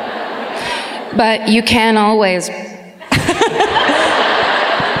 But you can always...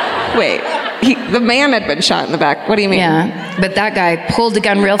 Wait, the man had been shot in the back. What do you mean? Yeah, but that guy pulled the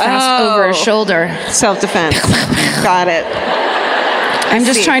gun real fast over his shoulder. Self-defense. Got it. I'm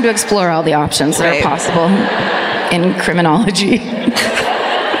just trying to explore all the options that are possible in criminology.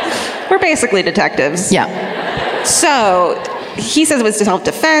 We're basically detectives. Yeah. So he says it was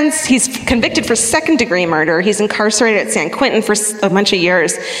self-defense. He's convicted for second-degree murder. He's incarcerated at San Quentin for a bunch of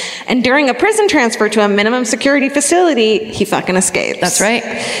years. And during a prison transfer to a minimum security facility, he fucking escapes. That's right.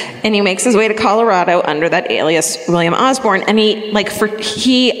 And he makes his way to Colorado under that alias William Osborne. And he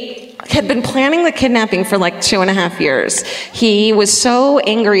had been planning the kidnapping for like 2.5 years. He was so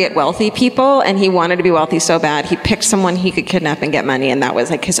angry at wealthy people, and he wanted to be wealthy so bad, he picked someone he could kidnap and get money, and that was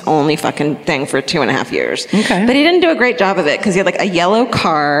like his only fucking thing for 2.5 years. Okay. But he didn't do a great job of it, because he had like a yellow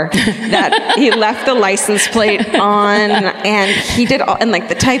car that he left the license plate on, and he did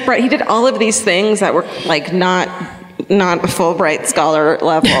the typewriter, he did all of these things that were like not a Fulbright scholar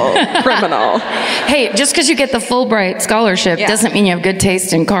level criminal. Hey, just because you get the Fulbright scholarship doesn't mean you have good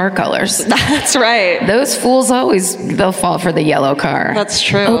taste in car colors. That's right. Those fools they'll fall for the yellow car. That's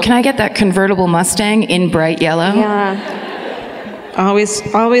true. Oh, can I get that convertible Mustang in bright yellow? Yeah.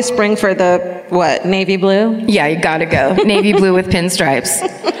 Always spring for the, navy blue? Yeah, you gotta go. Navy blue with pinstripes.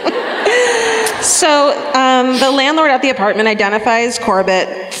 So the landlord at the apartment identifies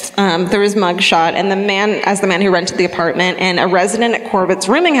Corbett through his mugshot, and the man who rented the apartment. And a resident at Corbett's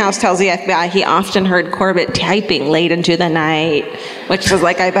rooming house tells the FBI he often heard Corbett typing late into the night, which was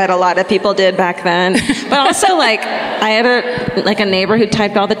I bet a lot of people did back then. But also I had a neighbor who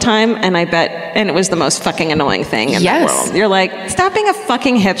typed all the time, and it was the most fucking annoying thing in the world. You're like, stop being a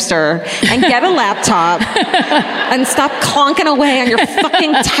fucking hipster and get a laptop and stop clonking away on your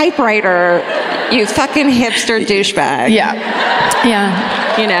fucking typewriter, you fucking hipster douchebag.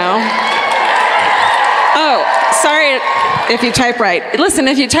 Yeah. You know? Oh, sorry. If you type right. Listen,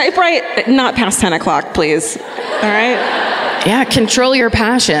 if you type right, not past 10 o'clock, please. All right? Yeah, control your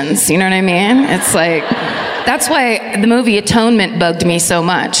passions. You know what I mean? It's like, that's why the movie Atonement bugged me so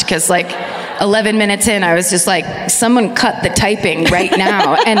much, because like 11 minutes in, I was just like, someone cut the typing right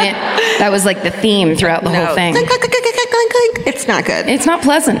now. And that was like the theme throughout the whole thing. It's not good. It's not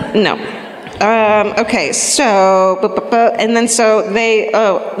pleasant. No. Okay, so, and then so they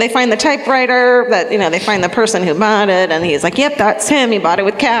find the typewriter, that, they find the person who bought it, and he's like, yep, that's him. He bought it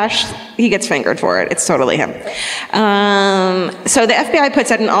with cash. He gets fingered for it. It's totally him. So the FBI puts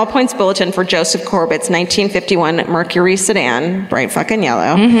out an all-points bulletin for Joseph Corbett's 1951 Mercury sedan, bright fucking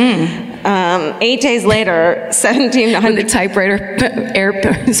yellow. 8 days later, 1700. The typewriter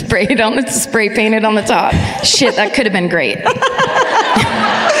spray painted on the top. Shit, that could have been great.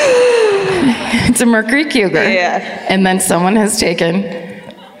 It's a Mercury Cougar. Yeah. And then someone has taken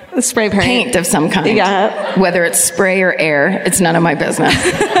spray paint of some kind. Yeah. Whether it's spray or air, it's none of my business.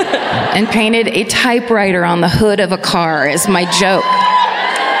 And painted a typewriter on the hood of a car is my joke.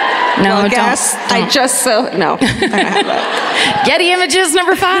 No, well, don't. I just no. I don't have that. Getty Images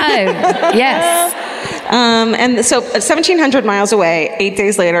number 5. Yes. And so 1,700 miles away, 8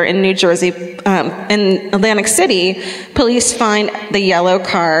 days later in New Jersey, in Atlantic City, police find the yellow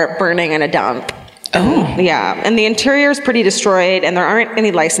car burning in a dump. Oh. Yeah, and the interior is pretty destroyed, and there aren't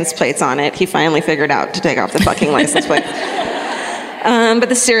any license plates on it. He finally figured out to take off the fucking license plate. But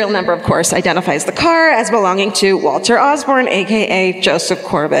the serial number, of course, identifies the car as belonging to Walter Osborne, a.k.a. Joseph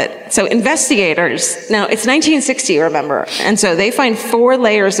Corbett. So investigators, now it's 1960, remember, and so they find 4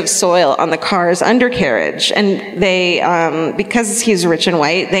 layers of soil on the car's undercarriage, and they, because he's rich and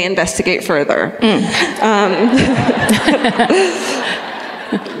white, they investigate further.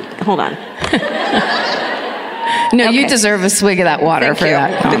 Hold on. No, okay. You deserve a swig of that water. Thank for you.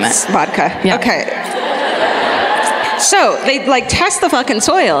 That comment. It's vodka. Yeah. Okay. So they test the fucking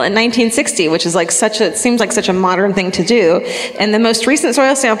soil in 1960, which is seems like such a modern thing to do. And the most recent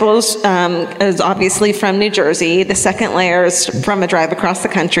soil samples is obviously from New Jersey. The second layer is from a drive across the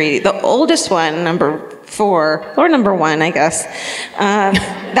country. The oldest one, number 4 or number 1, I guess.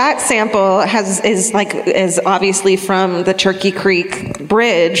 That sample is obviously from the Turkey Creek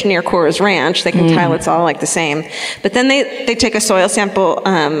Bridge near Coors Ranch. They can tell it's all the same. But then they take a soil sample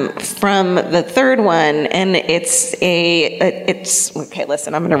from the third one, and it's okay.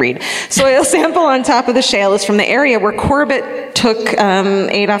 Listen, I'm going to read. Soil sample on top of the shale is from the area where Corbett took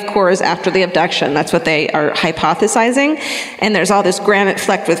Adolph Coors after the abduction. That's what they are hypothesizing. And there's all this granite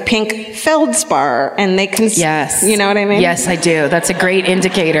flecked with pink feldspar, and they can. Yes. You know what I mean? Yes, I do. That's a great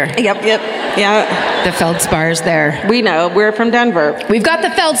indicator. Yep, yeah. The feldspar's there. We know. We're from Denver. We've got the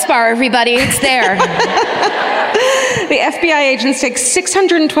feldspar, everybody. It's there. The FBI agents take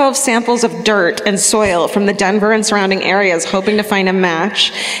 612 samples of dirt and soil from the Denver and surrounding areas, hoping to find a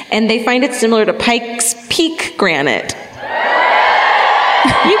match, and they find it similar to Pikes Peak granite.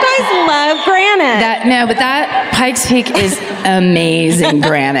 You guys love granite. But that Pikes Peak is amazing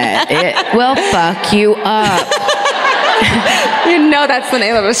granite. It will fuck you up. You know that's the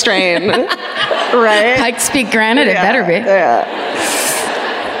name of a strain, right? Pikes Peak granite, it better be. Yeah.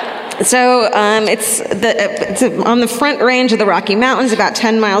 So it's on the front range of the Rocky Mountains, about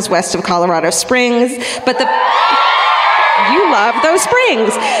 10 miles west of Colorado Springs. But you love those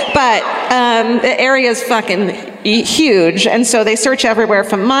springs. But the area is fucking huge, and so they search everywhere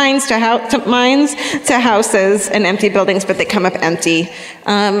from mines to houses and empty buildings, but they come up empty.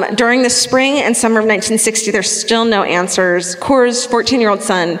 During the spring and summer of 1960, there's still no answers. Coors' 14-year-old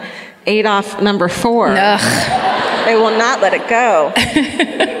son, Adolph number 4. Ugh. They will not let it go.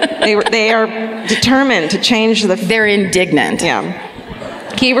 They are determined to change the... They're indignant. Yeah.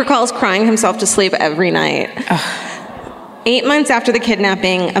 He recalls crying himself to sleep every night. Ugh. 8 months after the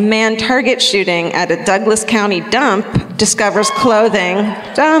kidnapping, a man target shooting at a Douglas County dump discovers clothing.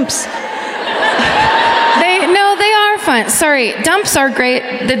 Dumps. They are fun. Sorry, dumps are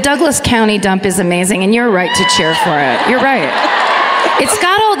great. The Douglas County dump is amazing, and you're right to cheer for it. You're right. It's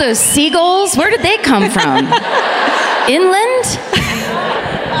got all those seagulls. Where did they come from? Inland?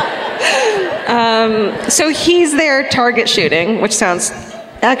 So he's there target shooting, which sounds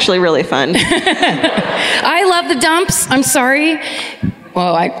actually really fun. I love the dumps. I'm sorry.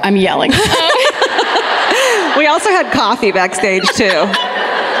 Well, I'm yelling. We also had coffee backstage, too.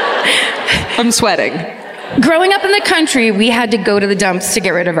 I'm sweating. Growing up in the country, we had to go to the dumps to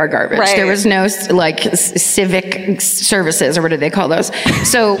get rid of our garbage. Right. There was no civic services, or what do they call those?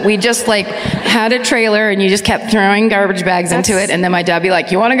 So we just had a trailer, and you just kept throwing garbage bags into it. And then my dad would be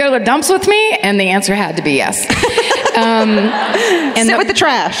like, "You want to go to the dumps with me?" And the answer had to be yes. And sit with the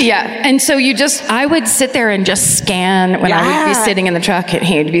trash. Yeah. And so I would sit there and just scan when I would be sitting in the truck, and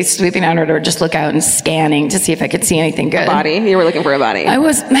he'd be sweeping out, or just look out and scanning to see if I could see anything good. A body? You were looking for a body? I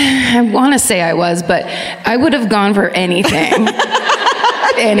want to say I was, but I would have gone for anything.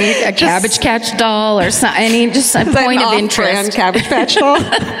 A Cabbage Patch doll or something, just a point of interest. Cabbage Patch doll?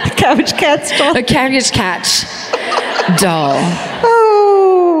 Cabbage Patch doll? A Cabbage Patch doll.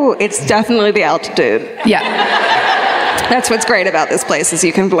 Oh, it's definitely the altitude. Yeah. That's what's great about this place, is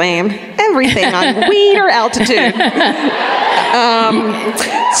you can blame everything on weed or altitude.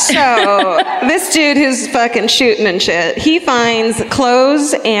 So this dude who's fucking shooting and shit, he finds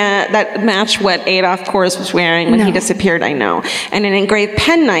clothes that match what Adolf Kors was wearing when he disappeared, I know. And an engraved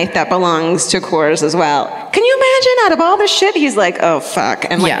penknife that belongs to Kors as well. Can you imagine, out of all this shit, he's like, oh, fuck.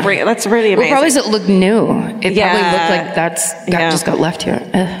 And that's really amazing. Well, probably does it look new. It probably looked like just got left here.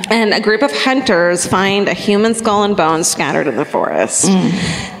 Ugh. And a group of hunters find a human skull and bones scattered in the forest.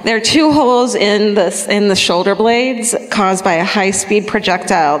 There are 2 holes in the shoulder blades caused by a high-speed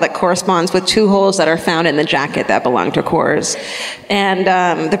projectile that corresponds with 2 holes that are found in the jacket that belonged to Kors.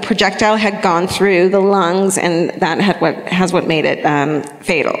 And the projectile had gone through the lungs, and that has what made it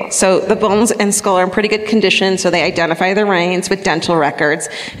fatal. So the bones and skull are in pretty good condition, so they identify the remains with dental records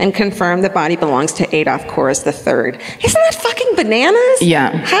and confirm the body belongs to Adolf Kors III. Isn't that fucking bananas?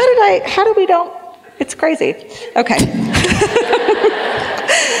 Yeah. How did we don't? It's crazy. Okay.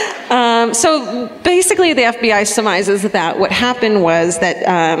 So basically, the FBI surmises that what happened was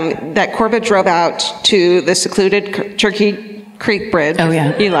that Corbett drove out to the secluded Turkey Creek Bridge. Oh,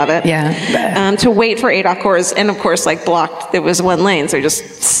 yeah. You love it. Yeah. To wait for Adolf Kors, and of course, blocked. There was 1 lane, so he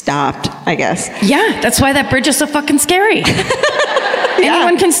just stopped, I guess. Yeah, that's why that bridge is so fucking scary.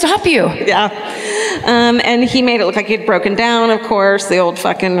 Anyone can stop you. Yeah. And he made it look like he'd broken down, of course, the old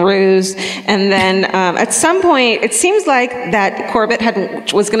fucking ruse. And then at some point, it seems like that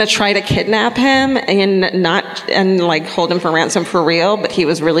Corbett was going to try to kidnap him and hold him for ransom for real, but he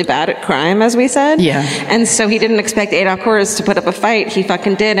was really bad at crime, as we said. Yeah. And so he didn't expect Adolf Kors to put up a fight. He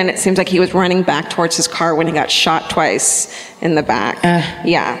fucking did, and it seems like he was running back towards his car when he got shot twice in the back.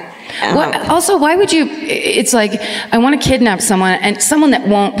 Yeah. Also, why would you? It's like, I want to kidnap someone, and someone that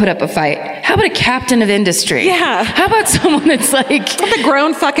won't put up a fight. How about a captain of industry? Yeah. How about someone that's like a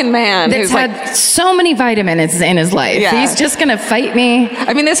grown fucking man that's had so many vitamins in his life? Yeah. He's just gonna fight me.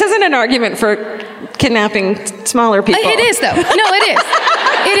 I mean, this isn't an argument for kidnapping smaller people. It is, though. No, it is.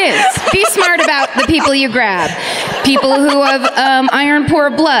 It is. Be smart about the people you grab. People who have iron poor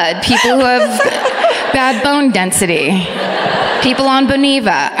blood. People who have bad bone density. People on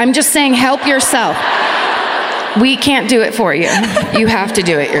Boniva. I'm just saying, help yourself. We can't do it for you. You have to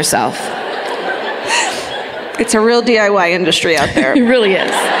do it yourself. It's a real DIY industry out there. It really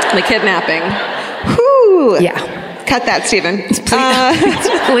is. The kidnapping. Whew. Yeah. Cut that, Stephen.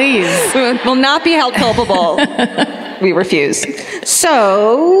 Please. Will not be held culpable. We refuse.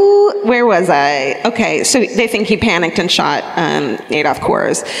 So, where was I? Okay, so they think he panicked and shot Adolf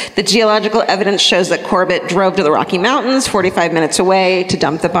Kors. The geological evidence shows that Corbett drove to the Rocky Mountains, 45 minutes away, to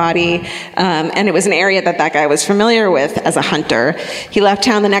dump the body. And it was an area that guy was familiar with as a hunter. He left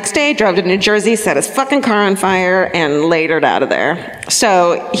town the next day, drove to New Jersey, set his fucking car on fire, and latered out of there.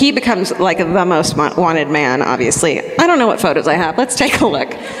 So he becomes the most wanted man, obviously. I don't know what photos I have. Let's take a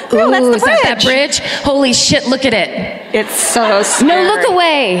look. Oh, that's the bridge. Is that bridge? Holy shit, look at it. It's so scary. No, look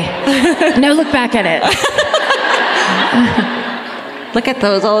away. No, look back at it. Look at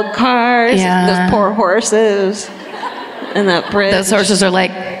those old cars. Yeah. Those poor horses. And that bridge. Those horses are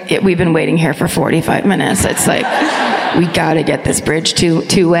like, we've been waiting here for 45 minutes. It's like, we gotta get this bridge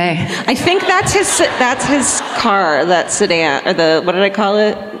two-way. I think that's his car, that sedan, or what did I call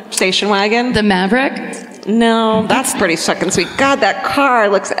it? Station wagon? The Maverick? No, that's pretty fucking sweet. God, that car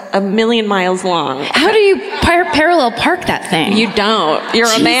looks 1,000,000 miles long. How do you parallel park that thing? You don't. You're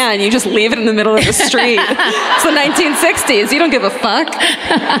a man. You just leave it in the middle of the street. It's the 1960s. You don't give a fuck.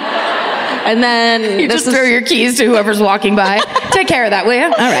 And then you just throw your keys to whoever's walking by. Take care of that, will you?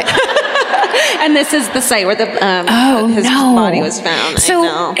 All right. And this is the site where his body was found.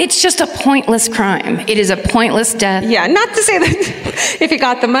 So it's just a pointless crime. It is a pointless death. Yeah, not to say that if he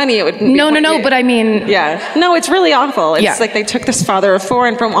got the money, it would be No, but I mean... Yeah. No, it's really awful. It's like they took this father of 4,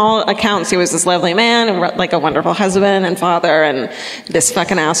 and from all accounts, he was this lovely man, and like a wonderful husband and father, and this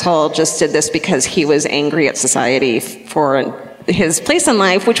fucking asshole just did this because he was angry at society for his place in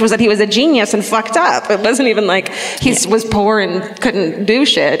life, which was that he was a genius and fucked up. It wasn't even like he was poor and couldn't do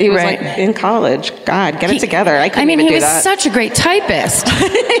shit. He was like in college. God, get it together. I couldn't even do that. He was such a great typist.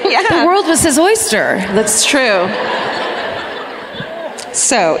 Yeah. The world was his oyster. That's true.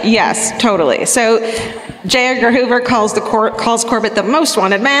 So, yes, totally. So, J. Edgar Hoover calls Corbett the most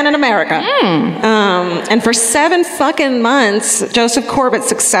wanted man in America. And for 7 fucking months, Joseph Corbett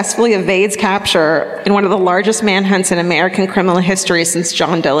successfully evades capture in one of the largest manhunts in American criminal history since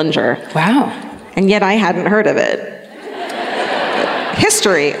John Dillinger. Wow. And yet I hadn't heard of it.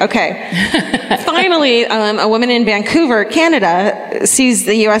 History. Okay. Finally, a woman in Vancouver, Canada, sees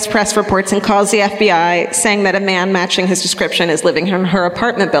the U.S. press reports and calls the FBI saying that a man matching his description is living in her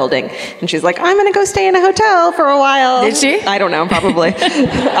apartment building. And she's like, I'm going to go stay in a hotel for a while. Did she? I don't know, probably.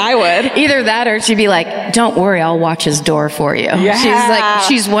 I would. Either that or she'd be like, don't worry, I'll watch his door for you. Yeah.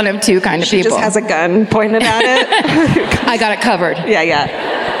 She's one of two kind of people. She just has a gun pointed at it. I got it covered.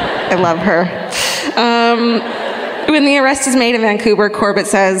 Yeah. I love her. When the arrest is made in Vancouver, Corbett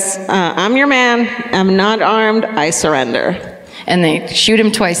says, I'm your man. I'm not armed. I surrender. And they shoot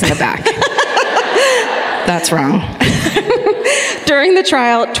him twice in the back. That's wrong. During the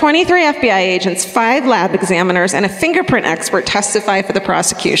trial, 23 FBI agents, 5 lab examiners, and a fingerprint expert testify for the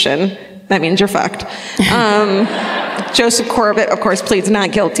prosecution. That means you're fucked. Joseph Corbett, of course, pleads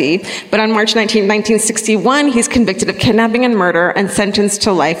not guilty. But on March 19, 1961, he's convicted of kidnapping and murder and sentenced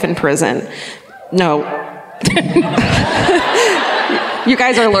to life in prison. No. You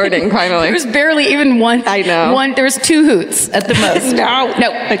guys are learning, finally. There was barely even one. I know. There was 2 hoots at the most. No.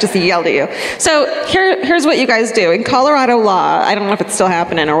 I just yelled at you. So here's what you guys do. In Colorado law, I don't know if it's still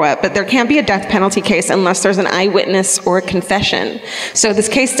happening or what, but there can't be a death penalty case unless there's an eyewitness or a confession. So this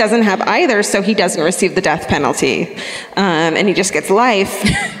case doesn't have either, so he doesn't receive the death penalty. And he just gets life.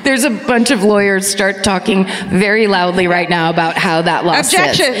 There's a bunch of lawyers start talking very loudly right now about how that law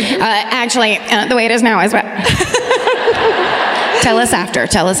Objection. sits. Actually, the way it is now is what... Tell us after.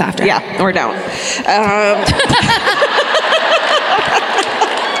 Yeah, or don't.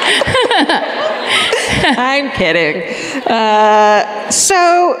 I'm kidding.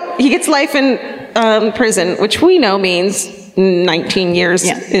 So he gets life in prison, which we know means 19 years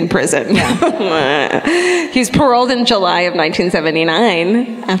in prison. Yeah. He's paroled in July of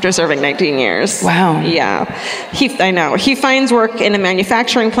 1979 after serving 19 years. Wow. Yeah. I know. He finds work in a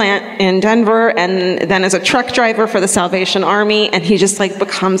manufacturing plant in Denver and then as a truck driver for the Salvation Army, and he just like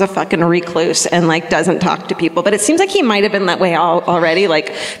becomes a fucking recluse and like doesn't talk to people. But it seems like he might have been that way already.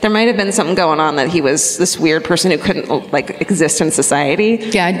 Like there might have been something going on that he was this weird person who couldn't like exist in society.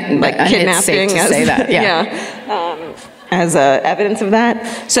 Yeah, like kidnapping. It's safe to say that. Yeah. As evidence of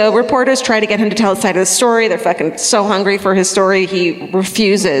that. So reporters try to get him to tell his side of the story. They're fucking so hungry for his story. He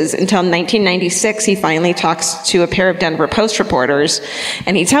refuses until 1996. He finally talks to a pair of Denver Post reporters,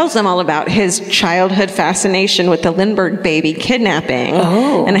 and he tells them all about his childhood fascination with the Lindbergh baby kidnapping.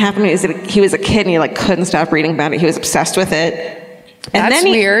 Oh. And it happened when he was a kid, and he like couldn't stop reading about it. He was obsessed with it. And that's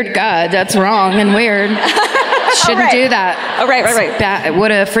weird. God, that's wrong and weird. Shouldn't do that. Oh, right.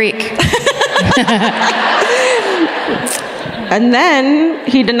 What a freak. And then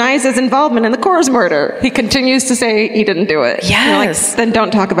he denies his involvement in the Coors murder. He continues to say he didn't do it. Yes. Like, then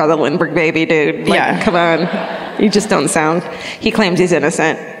don't talk about the Lindbergh baby, dude. Like, come on. You just don't sound. He claims he's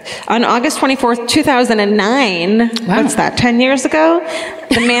innocent. On August 24th, 2009, what's that, 10 years ago?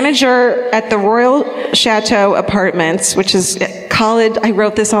 The manager at the Royal Chateau Apartments, which is college, I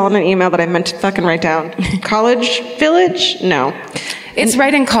wrote this all in an email that I meant to fucking write down. College Village? No. It's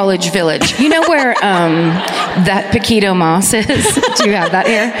right in College Village. You know where that Paquito Moss is? Do you have that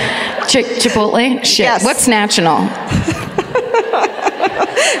here? Chipotle? Shit. Yes. What's national?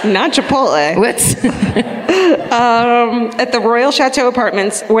 Not Chipotle. What's... at the Royal Chateau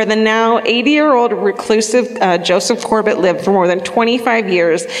Apartments, where the now 80-year-old reclusive Joseph Corbett lived for more than 25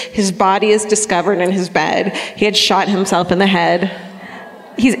 years, his body is discovered in his bed. He had shot himself in the head.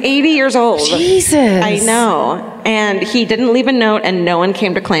 He's 80 years old. Jesus. I know. And he didn't leave a note, and no one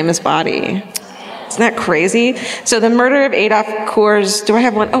came to claim his body. Isn't that crazy? So the murder of Adolf Coors, do I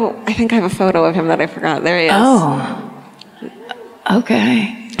have one? Oh, I think I have a photo of him that I forgot. There he is. Oh.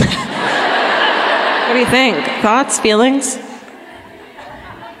 Okay. What do you think? Thoughts? Feelings?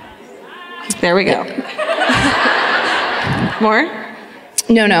 There we go. More?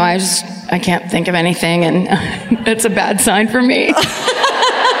 No, I can't think of anything, and that's a bad sign for me.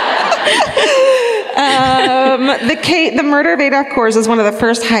 The murder of Adolf Coors is one of the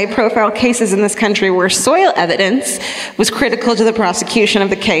first high-profile cases in this country where soil evidence was critical to the prosecution of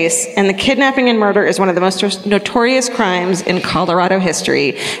the case, and the kidnapping and murder is one of the most notorious crimes in Colorado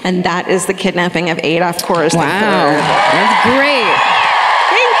history, and that is the kidnapping of Adolf Coors. Wow, that's great.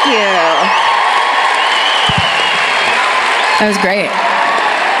 Thank you. That was great.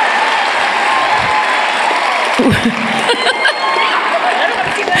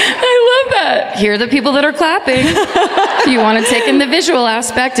 I love that. Here are the people that are clapping. If you want to take in the visual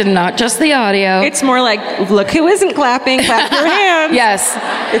aspect and not just the audio. It's more like, look who isn't clapping, clap your hands. Yes.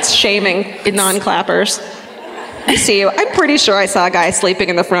 It's shaming non-clappers. I see you. I'm pretty sure I saw a guy sleeping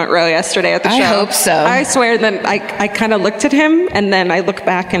in the front row yesterday at the show. I hope so. I swear that I kind of looked at him, and then I look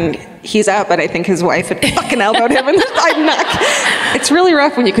back, and he's up, but I think his wife had fucking elbowed him in the side neck. It's really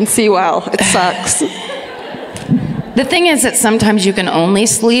rough when you can see well. It sucks. The thing is that sometimes you can only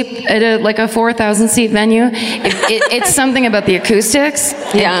sleep at a 4,000 seat venue. It's something about the acoustics.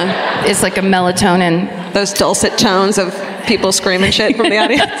 Yeah. It's like a melatonin. Those dulcet tones of people screaming shit from the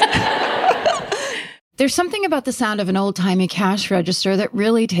audience. There's something about the sound of an old-timey cash register that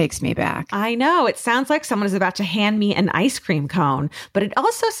really takes me back. I know. It sounds like someone is about to hand me an ice cream cone, but it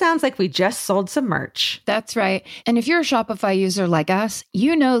also sounds like we just sold some merch. That's right. And if you're a Shopify user like us,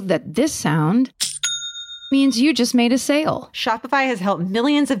 you know that this sound means you just made a sale. Shopify has helped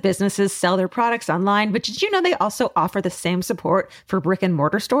millions of businesses sell their products online, but did you know they also offer the same support for brick and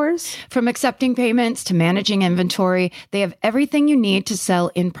mortar stores? From accepting payments to managing inventory, they have everything you need to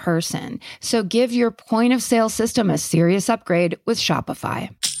sell in person. So give your point of sale system a serious upgrade with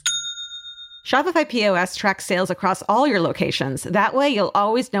Shopify. Shopify POS tracks sales across all your locations. That way, you'll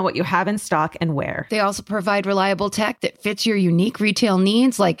always know what you have in stock and where. They also provide reliable tech that fits your unique retail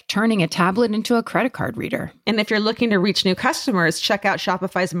needs, like turning a tablet into a credit card reader. And if you're looking to reach new customers, check out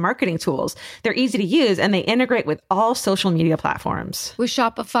Shopify's marketing tools. They're easy to use, and they integrate with all social media platforms. With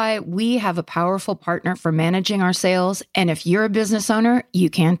Shopify, we have a powerful partner for managing our sales. And if you're a business owner, you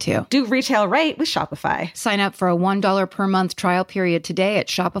can too. Do retail right with Shopify. Sign up for a $1 per month trial period today at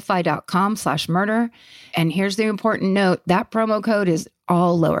shopify.com/murder. And here's the important note, that promo code is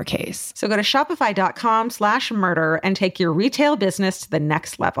all lowercase. So go to shopify.com/murder and take your retail business to the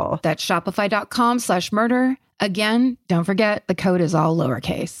next level. That's shopify.com/murder. Again, don't forget, the code is all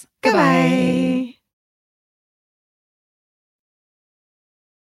lowercase. Goodbye.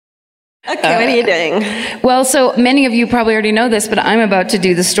 Okay, what are you doing? Well, so many of you probably already know this, but I'm about to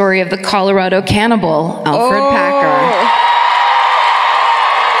do the story of the Colorado cannibal, Alfred Packer.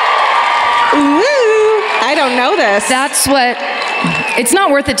 I don't know this. That's what... It's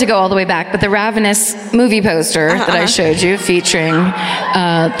not worth it to go all the way back, but the Ravenous movie poster that I showed you featuring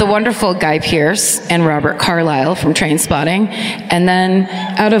the wonderful Guy Pearce and Robert Carlyle from Trainspotting, and then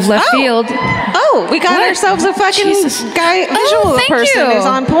out of left field... Oh, we got ourselves a fucking guy visual person who's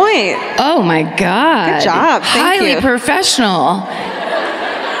on point. Oh my God. Good job. Thank Highly you. professional.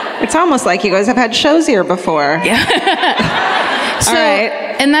 It's almost like you guys have had shows here before. Yeah. All right.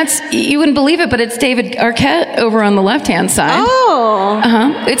 And that's, you wouldn't believe it, but it's David Arquette over on the left-hand side. Oh.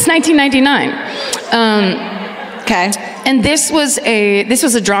 It's 1999. Okay. And this was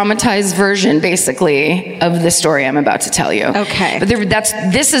a dramatized version, basically, of the story I'm about to tell you. Okay. But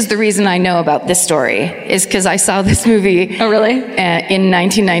this is the reason I know about this story, is because I saw this movie. Oh, really? In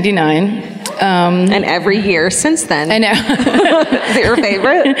 1999. And every year since then. I know. Is it your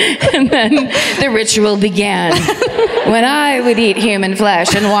favorite? And then the ritual began when I would eat human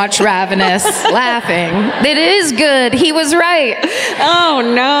flesh and watch Ravenous laughing. It is good. He was right. Oh,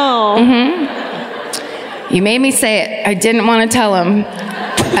 no. Mm-hmm. You made me say it. I didn't want to tell him.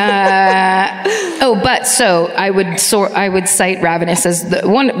 I would cite Ravenous as the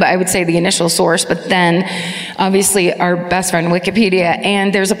one. I would say the initial source, but then obviously our best friend Wikipedia,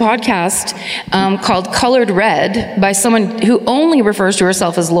 and there's a podcast called Colored Red by someone who only refers to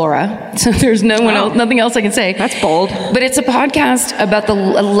herself as Laura. So there's nothing else I can say. That's bold. But it's a podcast about the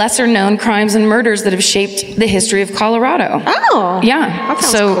lesser known crimes and murders that have shaped the history of Colorado. Oh, yeah. That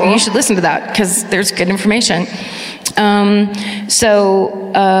sounds so cool. You should listen to that because there's good information.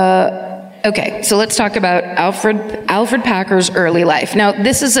 Okay, so let's talk about Alfred Packer's early life. Now,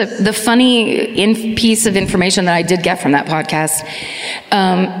 this is the funny piece of information that I did get from that podcast.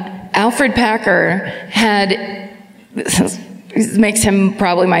 Alfred Packer this makes him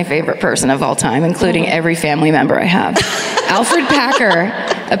probably my favorite person of all time, including every family member I have. Alfred Packer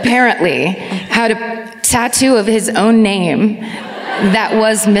apparently had a tattoo of his own name that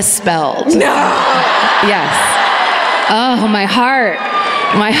was misspelled. No. Yes. Oh, my heart.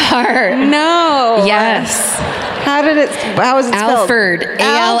 My heart. No. Yes. How was it spelled? Alfred.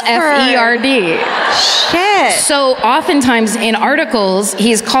 A-L-F-E-R-D. Shit. So oftentimes in articles,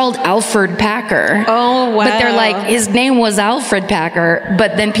 he's called Alfred Packer. Oh, wow. But they're like, his name was Alfred Packer,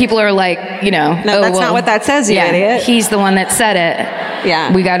 but then people are like, No, that's not what that says, you idiot. He's the one that said it.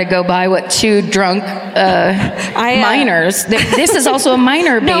 Yeah. We got to go by what two drunk minors. This is also a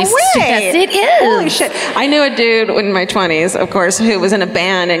minor-based. No way. Yes, it is. Holy shit. I knew a dude in my 20s, of course, who was in a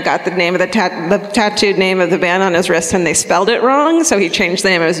band and got the name of the tattooed name of the band on on his wrist and they spelled it wrong, so he changed the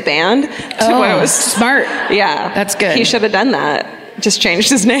name of his band to what it was. Smart. Yeah. That's good. He should have done that. Just changed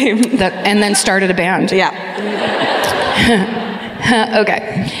his name. And then started a band. Yeah.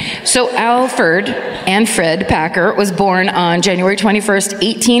 Okay. So Alfred Anfred Packer was born on January 21st,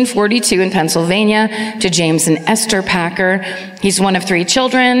 1842 in Pennsylvania to James and Esther Packer. He's one of 3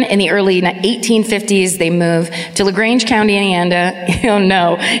 children. In the early 1850s, they moved to LaGrange County, Indiana,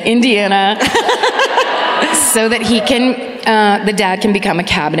 so that he can, the dad can become a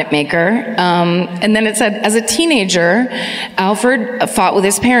cabinet maker. And then it said, as a teenager, Alfred fought with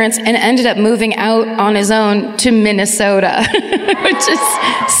his parents and ended up moving out on his own to Minnesota, which is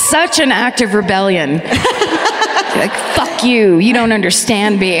such an act of rebellion. Like, fuck you. You don't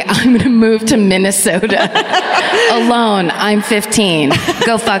understand me. I'm going to move to Minnesota alone. I'm 15.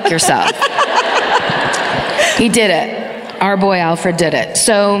 Go fuck yourself. He did it. Our boy Alfred did it.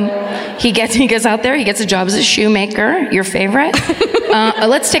 So he gets out there. He gets a job as a shoemaker. Your favorite?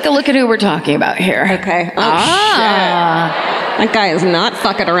 Let's take a look at who we're talking about here. Okay. Shit. That guy is not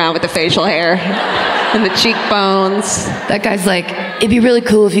fucking around with the facial hair and the cheekbones. That guy's like, it'd be really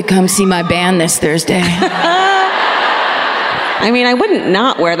cool if you come see my band this Thursday. I mean, I wouldn't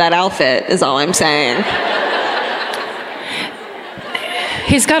not wear that outfit, is all I'm saying.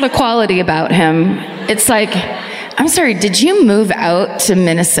 He's got a quality about him. It's like, I'm sorry, did you move out to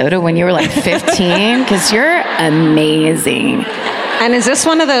Minnesota when you were like 15? Because you're amazing. And is this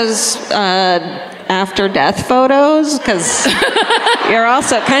one of those after death photos? Because you're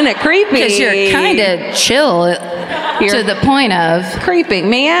also kind of creepy. Because you're kind of chill to the point of creeping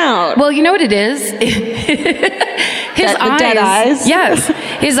me out. Well, you know what it is? His eyes. Dead eyes? Yes.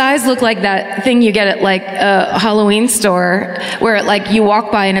 His eyes look like that thing you get at like a Halloween store where it, like you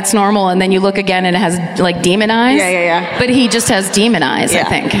walk by and it's normal and then you look again and it has like demon eyes. Yeah. But he just has demon eyes, I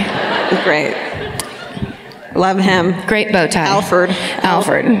think. Great. Love him. Great bow tie.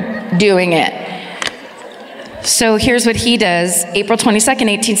 Alfred. Doing it. So here's what he does. April 22nd,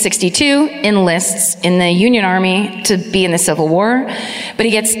 1862, enlists in the Union Army to be in the Civil War, but he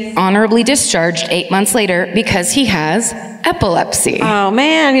gets honorably discharged 8 months later because he has epilepsy. Oh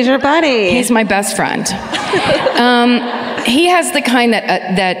man, he's your buddy. He's my best friend. He has the kind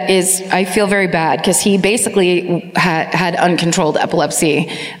that is, I feel very bad because he basically had uncontrolled epilepsy.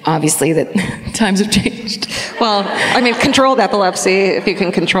 Obviously, that times have changed. Well, I mean, controlled epilepsy if you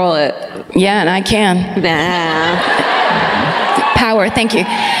can control it. Yeah, and I can. Nah. Power, thank you.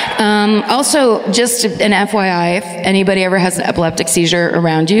 Also, just an FYI, if anybody ever has an epileptic seizure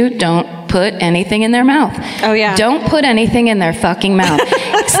around you, don't put anything in their mouth. Oh, yeah. Don't put anything in their fucking mouth.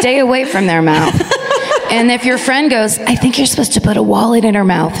 Stay away from their mouth. And if your friend goes, I think you're supposed to put a wallet in her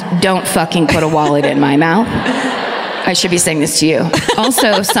mouth, don't fucking put a wallet in my mouth. I should be saying this to you. Also,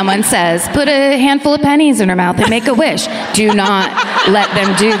 if someone says, put a handful of pennies in her mouth and make a wish, do not let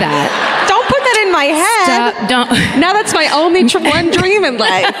them do that. Don't put that in my head. Stop, don't. Now that's my only one dream in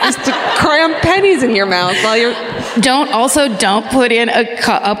life, is to cram pennies in your mouth while you're... Don't put in a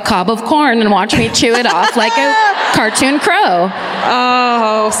cob of corn and watch me chew it off like a cartoon crow.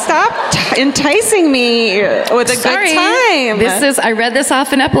 Oh, stop enticing me with a good time. I read this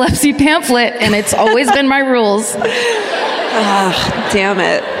off an epilepsy pamphlet and it's always been my rules. Oh, damn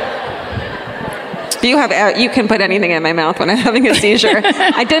it. You can put anything in my mouth when I'm having a seizure.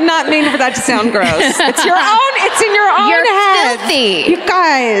 I did not mean for that to sound gross. It's in your own You're head. Filthy. You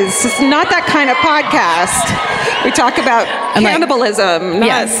guys, it's not that kind of podcast. We talk about cannibalism.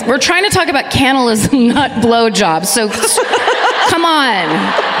 Yes, we're trying to talk about cannibalism, not blowjobs. So come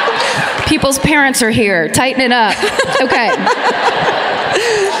on. People's parents are here. Tighten it up. Okay.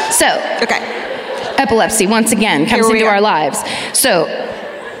 So, epilepsy, once again, comes into our lives. So,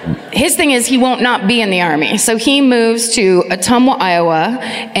 his thing is he won't not be in the Army. So he moves to Ottumwa, Iowa,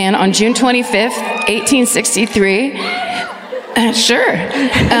 and on June 25th, 1863,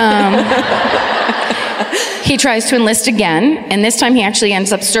 he tries to enlist again, and this time he actually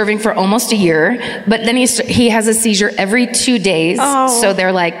ends up serving for almost a year, but then he has a seizure every 2 days, so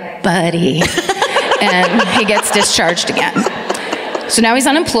they're like, buddy, and he gets discharged again. So now he's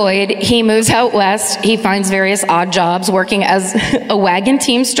unemployed. He moves out west. He finds various odd jobs working as a wagon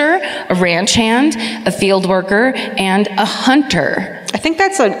teamster, a ranch hand, a field worker, and a hunter. I think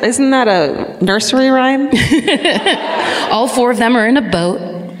isn't that a nursery rhyme? All 4 of them are in a boat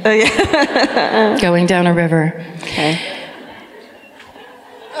going down a river. Okay.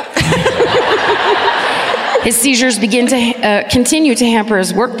 His seizures begin to continue to hamper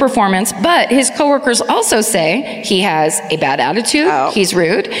his work performance, but his coworkers also say he has a bad attitude, he's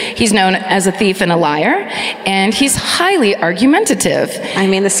rude, he's known as a thief and a liar, and he's highly argumentative. I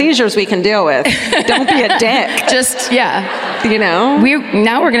mean, the seizures we can deal with. Don't be a dick. Just, yeah. You know?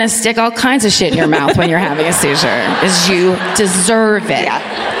 Now we're going to stick all kinds of shit in your mouth when you're having a seizure, as you deserve it. Yeah.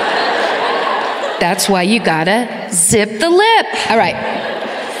 That's why you gotta zip the lip. All right.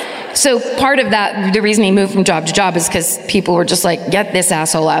 So part of that, the reason he moved from job to job is because people were just like, get this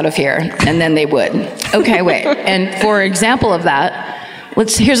asshole out of here. And then they would. Okay, wait. And for example of that,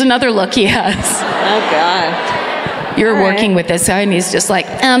 here's another look he has. Oh, God. You're working with this guy and he's just like,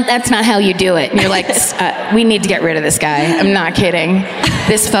 that's not how you do it. And you're like, we need to get rid of this guy. I'm not kidding.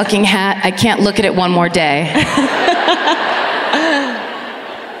 This fucking hat, I can't look at it one more day.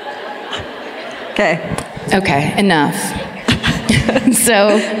 Okay, enough. So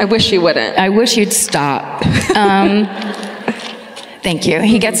I wish you wouldn't. I wish you'd stop. Thank you.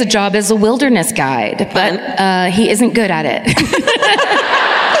 He gets a job as a wilderness guide, but he isn't good at it.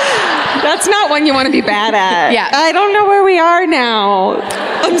 That's not one you want to be bad at. Yeah. I don't know where we are now.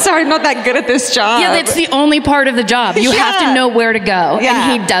 I'm sorry, I'm not that good at this job. Yeah, that's the only part of the job. You have to know where to go,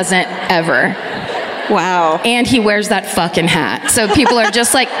 and he doesn't ever. Wow. And he wears that fucking hat. So people are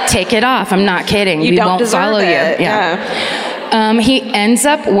just like, take it off. I'm not kidding. We won't follow you. Yeah. He ends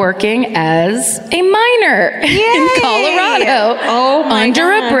up working as a miner in Colorado. Oh my under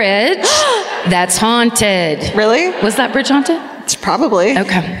God. a bridge that's haunted. Really? Was that bridge haunted? It's probably.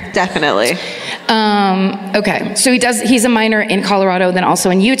 Okay. Definitely. Okay. So he's a miner in Colorado, then also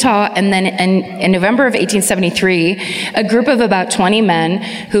in Utah. And then in November of 1873, a group of about 20 men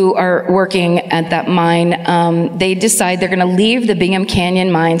who are working at that mine, they decide they're going to leave the Bingham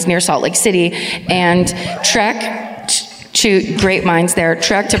Canyon mines near Salt Lake City and trek to great mines there,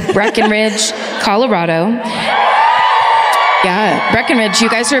 trek to Breckenridge, Colorado. Yeah, Breckenridge, you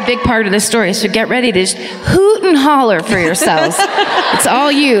guys are a big part of this story, so get ready to just hoot and holler for yourselves. It's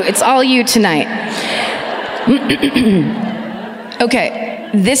all you. It's all you tonight.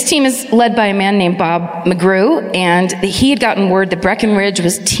 Okay, this team is led by a man named Bob McGrew, and he had gotten word that Breckenridge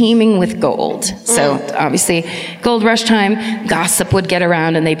was teeming with gold. So obviously, gold rush time, gossip would get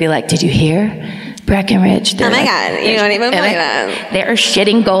around, and they'd be like, did you hear? Breckenridge. Oh my God, you don't even believe that. They're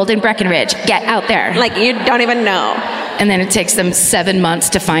shitting gold in Breckenridge. Get out there. Like, you don't even know. And then it takes them 7 months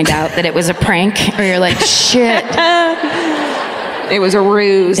to find out that it was a prank, or you're like, shit. It was a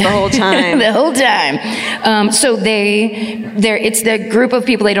ruse the whole time. The whole time. So it's the group of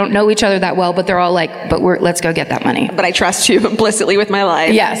people, they don't know each other that well, but they're all like, let's go get that money. But I trust you implicitly with my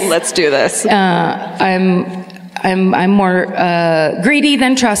life. Yes. Let's do this. I'm more greedy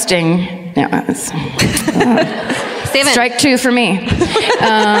than trusting. No, strike two for me.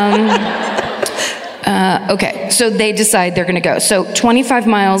 Okay, so they decide they're going to go. So 25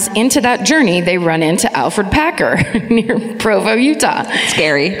 miles into that journey, they run into Alfred Packer near Provo, Utah.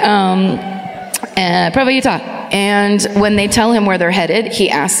 Scary. Provo, Utah. And when they tell him where they're headed, he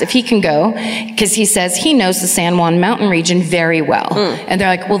asks if he can go, because he says he knows the San Juan Mountain region very well. And they're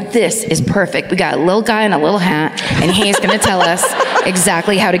like, well, this is perfect. We got a little guy in a little hat, and he's going to tell us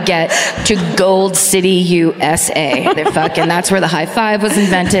exactly how to get to Gold City, USA. They're fucking, that's where the high five was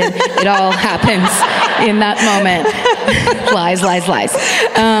invented. It all happens in that moment. Lies, lies, lies.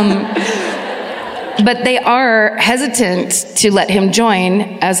 But they are hesitant to let him join,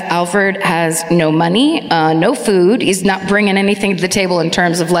 as Alfred has no money, no food. He's not bringing anything to the table in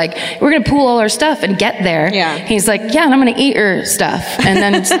terms of like, we're going to pool all our stuff and get there. Yeah. He's like, yeah, and I'm going to eat your stuff and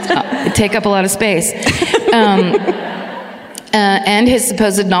then take up a lot of space. And his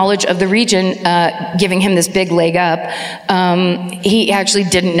supposed knowledge of the region giving him this big leg up, he actually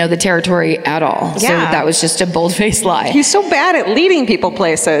didn't know the territory at all. Yeah. So that was just a bold-faced lie. He's so bad at leading people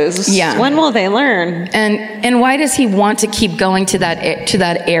places. Yeah. When will they learn? And why does he want to keep going to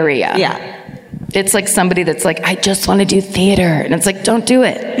that area? Yeah. It's like somebody that's like, I just want to do theater. And it's like, don't do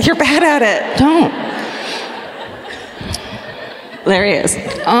it. You're bad at it. Don't. There he is.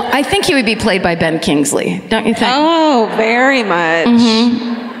 I think he would be played by Ben Kingsley, don't you think? Oh, very much.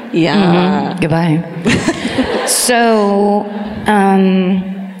 Mm-hmm. Yeah. Mm-hmm. Goodbye. So,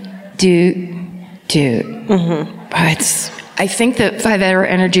 I think that 5-hour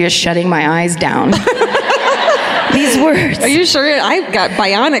energy is shutting my eyes down. These words. Are you sure? I've got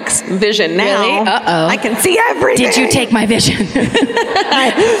bionic vision now. Really? Uh-oh. I can see everything. Did you take my vision?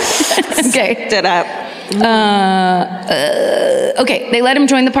 Okay. Stood up. Okay, they let him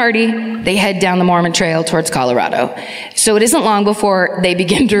join the party. They head down the Mormon Trail towards Colorado. So it isn't long before they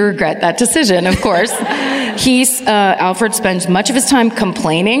begin to regret that decision, of course. Alfred spends much of his time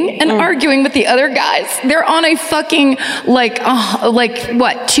complaining and arguing with the other guys. They're on a fucking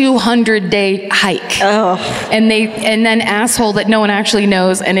 200-day hike. Oh. And then asshole that no one actually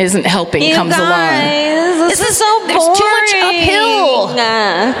knows and isn't helping comes along. This is so boring. There's too much uphill.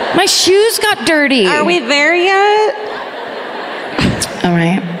 My shoes got dirty. Are we there yet? All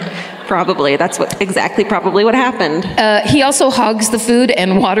right. Probably. That's exactly what happened. He also hogs the food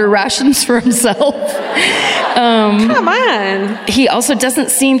and water rations for himself. Come on. He also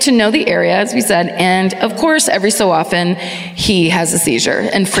doesn't seem to know the area, as we said. And of course, every so often, he has a seizure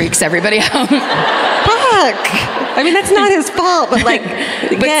and freaks everybody out. Fuck. I mean, that's not his fault, but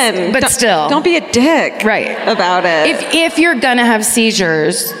again, but still, don't be a dick, about it. If you're gonna have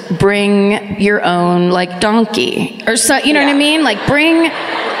seizures, bring your own donkey or so. You know what I mean? Bring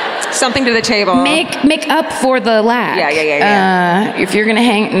something to the table. Make up for the lack. Yeah. If you're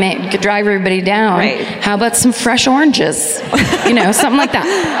gonna drive everybody down, how about some fresh oranges? Something like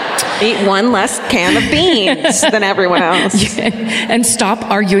that. Eat one less can of beans than everyone else. And stop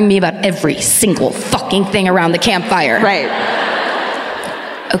arguing me about every single fucking thing around the campfire. Right.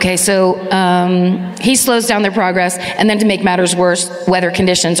 Okay, so he slows down their progress, and then to make matters worse, weather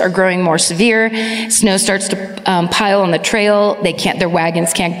conditions are growing more severe. Snow starts to pile on the trail. Their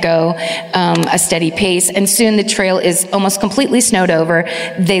wagons can't go a steady pace, and soon the trail is almost completely snowed over.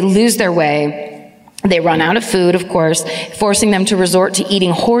 They lose their way. They run out of food, of course, forcing them to resort to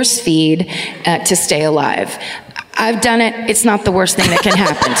eating horse feed to stay alive. I've done it. It's not the worst thing that can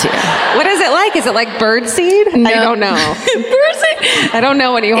happen to you. What is it like? Is it like bird seed? No. I don't know. Bird seed? I don't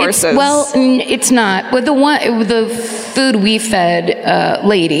know any horses. It's not. With the food we fed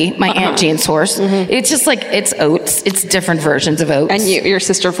lady, my Aunt Jean's horse, it's just it's oats. It's different versions of oats. And your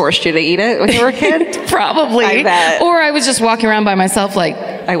sister forced you to eat it when you were a kid? Probably. I bet. Or I was just walking around by myself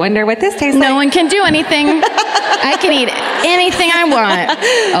I wonder what this tastes like. No one can do anything. I can eat anything I want.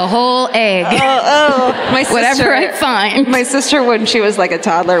 A whole egg. My sister, whatever I find. My sister, when she was a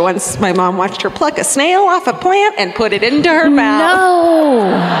toddler, once my mom watched her pluck a snail off a plant and put it into her mouth. No.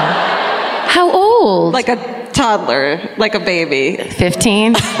 How old? Like a toddler, like a baby.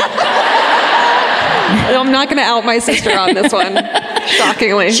 15? I'm not going to out my sister on this one,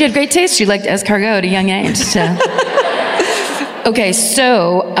 shockingly. She had great taste. She liked escargot at a young age. So. Okay,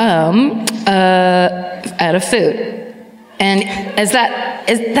 so out of food. And as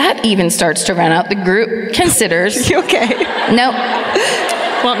that even starts to run out, the group considers... You okay? No.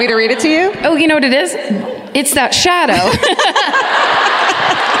 Want me to read it to you? Oh, you know what it is? It's that shadow.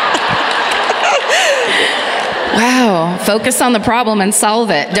 Wow. Focus on the problem and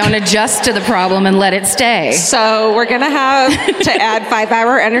solve it. Don't adjust to the problem and let it stay. So we're going to have to add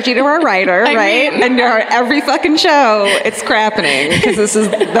 5-hour energy to our writer, right? And every fucking show, it's crappening because this is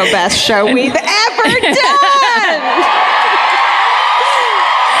the best show we've ever done.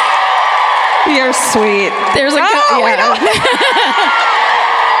 You're sweet. There's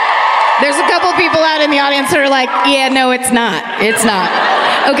There's a couple people out in the audience that are like, yeah, no, it's not. It's not.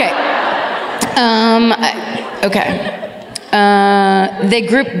 Okay. The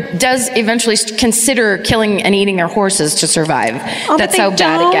group does eventually consider killing and eating their horses to survive. That's how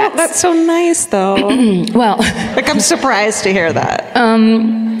bad it gets. That's so nice, though. Well, I'm surprised to hear that.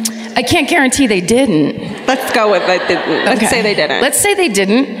 I can't guarantee they didn't. Let's go with it. Let's say they didn't. Let's say they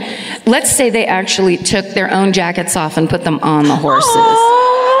didn't. Let's say they actually took their own jackets off and put them on the horses. Aww.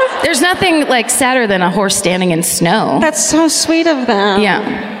 There's nothing sadder than a horse standing in snow. That's so sweet of them.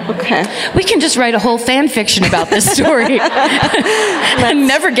 Yeah. Okay. We can just write a whole fan fiction about this story and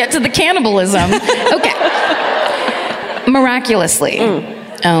never get to the cannibalism. Okay. Miraculously.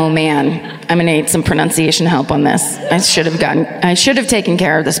 Oh man, I'm gonna need some pronunciation help on this. I should have taken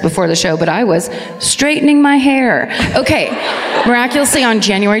care of this before the show, but I was straightening my hair. Okay. Miraculously, on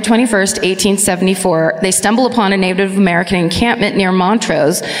January 21st, 1874, they stumble upon a Native American encampment near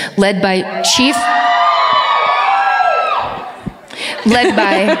Montrose, led by Chief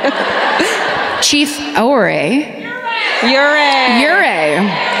Ouray. Ouray.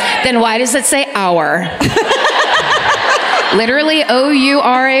 Then why does it say our? Literally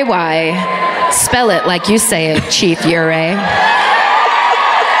Ouray. Spell it like you say it, Chief Ouray.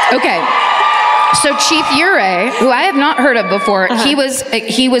 Okay. So Chief Ouray, who I have not heard of before, he was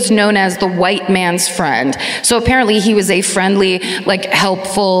known as the white man's friend. So apparently he was a friendly,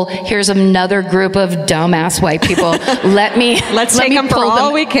 helpful, here's another group of dumbass white people. Let's take them for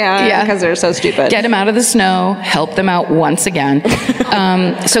all we can because they're so stupid. Get them out of the snow, help them out once again.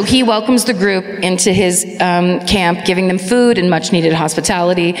 So he welcomes the group into his camp, giving them food and much needed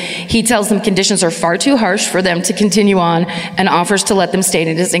hospitality. He tells them conditions are far too harsh for them to continue on and offers to let them stay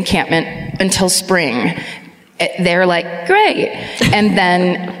in his encampment until spring. they're like, great. And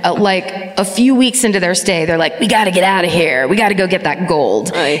then like a few weeks into their stay, they're like, we got to get out of here. We got to go get that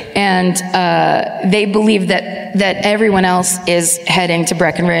gold. Right. And they believe that everyone else is heading to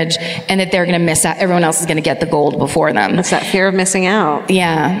Breckenridge and that they're going to miss out. Everyone else is going to get the gold before them. It's that fear of missing out.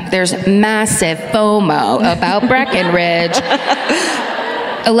 Yeah. There's massive FOMO about Breckenridge.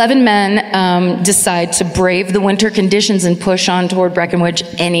 11 men decide to brave the winter conditions and push on toward Breckenridge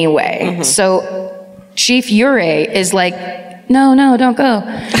anyway. So Chief Urey is like, no, don't go.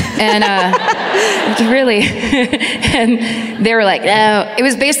 And really, and they were like, no. It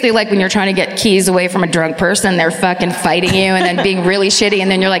was basically like when you're trying to get keys away from a drunk person, they're fucking fighting you and then being really shitty,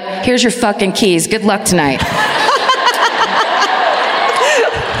 and then you're like, here's your fucking keys. Good luck tonight.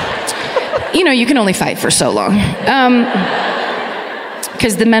 You know, you can only fight for so long.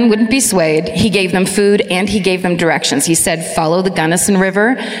 Because the men wouldn't be swayed. He gave them food and he gave them directions. He said, follow the Gunnison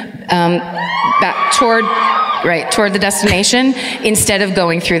River back toward the destination instead of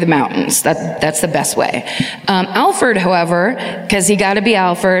going through the mountains. That's the best way. Alfred, however, because he got to be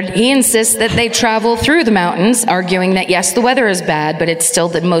Alfred, he insists that they travel through the mountains, arguing that yes, the weather is bad, but it's still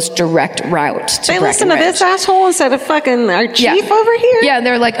the most direct route to They listen to this asshole instead of fucking our chief over here? Yeah,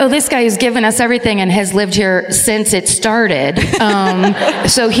 they're like, oh, this guy has given us everything and has lived here since it started.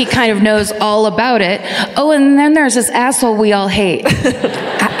 So he kind of knows all about it. Oh, and then there's this asshole we all hate.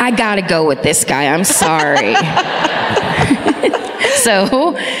 I gotta go with this guy. I'm sorry.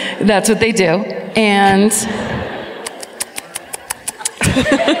 So that's what they do. And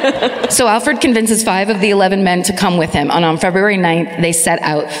so Alfred convinces 5 of the 11 men to come with him. And on February 9th, they set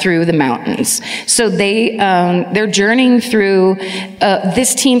out through the mountains. So they're journeying through,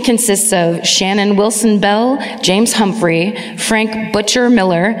 this team consists of Shannon Wilson Bell, James Humphrey, Frank Butcher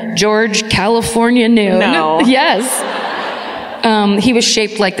Miller, George California Noon. No. Yes. He was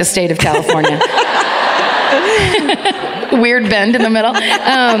shaped like the state of California. Weird bend in the middle.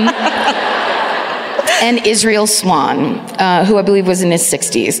 And Israel Swan, who I believe was in his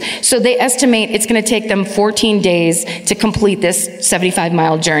 60s. So they estimate it's going to take them 14 days to complete this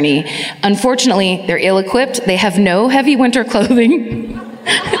 75-mile journey. Unfortunately, they're ill-equipped. They have no heavy winter clothing.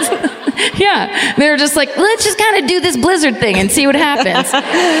 Yeah, they're just like, let's just kind of do this blizzard thing and see what happens.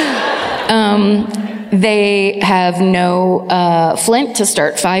 They have no flint to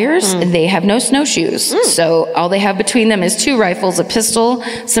start fires. They have no snowshoes. So all they have between them is 2 rifles, a pistol,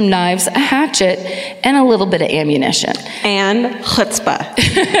 some knives, a hatchet, and a little bit of ammunition. And chutzpah.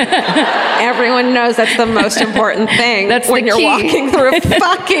 Everyone knows that's the most important thing when you're walking through a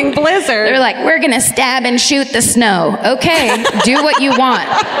fucking blizzard. They're like, we're going to stab and shoot the snow. Okay, do what you want.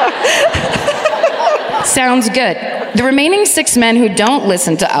 Sounds good. The remaining 6 men who don't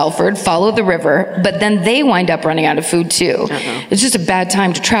listen to Alfred follow the river, but then they wind up running out of food too. It's just a bad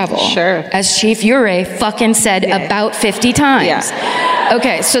time to travel. Sure. As Chief Urey fucking said about 50 times. Yeah.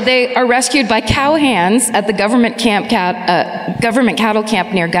 Okay, so they are rescued by cowhands at the government cattle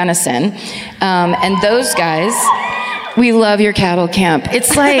camp near Gunnison. And those guys, we love your cattle camp.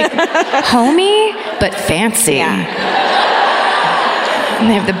 It's like homey, but fancy. Yeah. And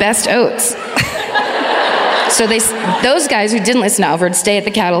they have the best oats. So those guys who didn't listen to Alfred stay at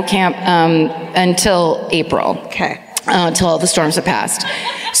the cattle camp until April. Okay. Until all the storms have passed.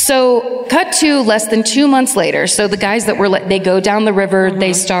 So cut to less than 2 months later. So the guys that they go down the river,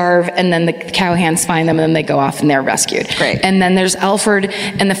 they starve, and then the cowhands find them, and then they go off and they're rescued. Great. And then there's Alfred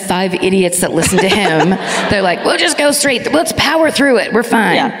and the 5 idiots that listen to him. They're like, we'll just go straight. Let's power through it. We're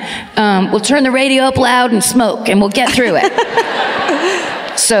fine. Yeah. We'll turn the radio up loud and smoke, and we'll get through it.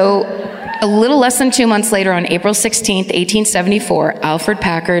 So a little less than 2 months later, on April 16th, 1874, Alfred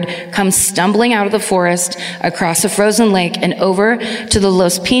Packard comes stumbling out of the forest, across a frozen lake, and over to the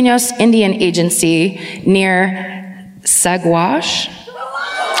Los Pinos Indian Agency near Saguache.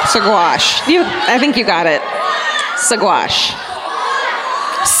 Saguache. I think you got it. Saguache.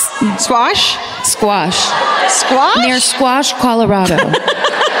 Squash? Squash. Squash? Near Squash, Colorado.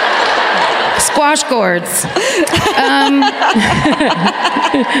 Squash gourds.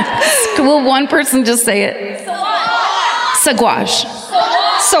 Will one person just say it? Saguache.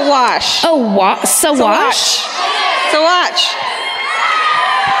 Sawash. Oh, Sawash? Sawash.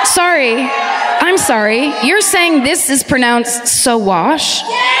 Sorry. I'm sorry. You're saying this is pronounced Sawash?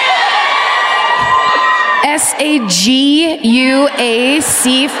 S-A-G-U-A-C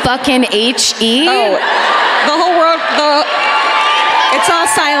fucking H-E? Oh, the whole world, it's all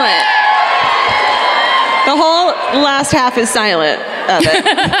silent. The whole last half is silent of it.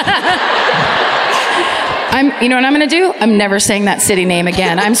 You know what I'm gonna do? I'm never saying that city name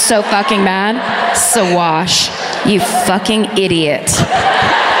again. I'm so fucking mad. Sawash, you fucking idiot.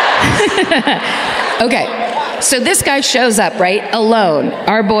 Okay, so this guy shows up, right? Alone.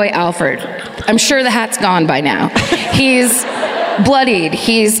 Our boy Alfred. I'm sure the hat's gone by now. He's bloodied,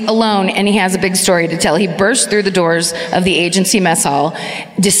 he's alone, and he has a big story to tell. He bursts through the doors of the agency mess hall,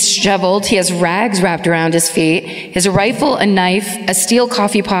 disheveled. He has rags wrapped around his feet. He has a rifle, a knife, a steel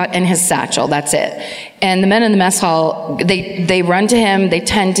coffee pot, and his satchel. That's it. And the men in the mess hall, they run to him, they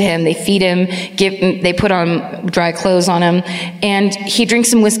tend to him, they feed him, they put on dry clothes on him, and he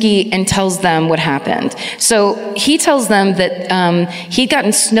drinks some whiskey and tells them what happened. So he tells them that he'd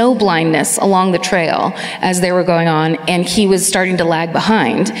gotten snow blindness along the trail as they were going on, and he was starting to lag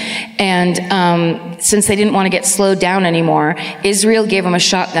behind. And since they didn't want to get slowed down anymore, Israel gave him a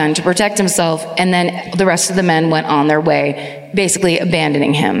shotgun to protect himself, and then the rest of the men went on their way, basically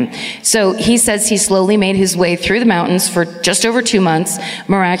abandoning him. So he says he slowly made his way through the mountains for just over 2 months,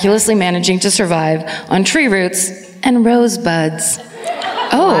 miraculously managing to survive on tree roots and rosebuds.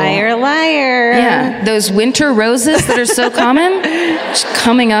 Oh. Liar, liar. Yeah, those winter roses that are so common, just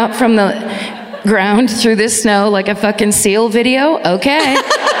coming up from the ground through the snow like a fucking Seal video. Okay,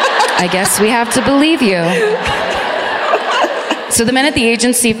 I guess we have to believe you. So the men at the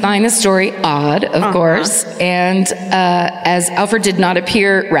agency find the story odd, of course, and as Alfred did not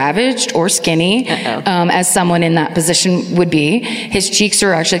appear ravaged or skinny, as someone in that position would be, his cheeks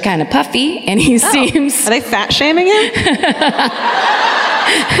are actually kind of puffy, and he seems... Are they fat shaming him?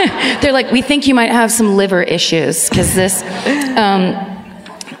 They're like, we think you might have some liver issues, because this...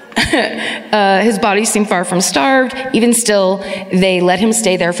 his body seemed far from starved. Even still, they let him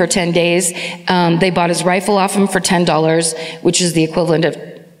stay there for 10 days. They bought his rifle off him for $10, which is the equivalent of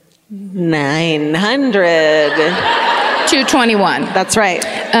 $900. $221. That's right.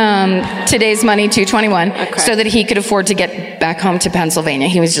 Today's money, $221, Okay. so that he could afford to get back home to Pennsylvania.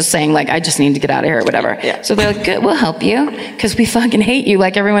 He was just saying, like, I just need to get out of here, whatever. Yeah. So they're like, good, we'll help you, because we fucking hate you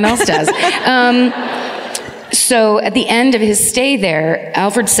like everyone else does. So at the end of his stay there,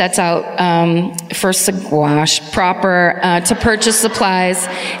 Alfred sets out for Squash proper to purchase supplies,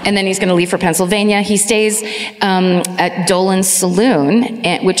 and then he's going to leave for Pennsylvania. He stays at Dolan's Saloon,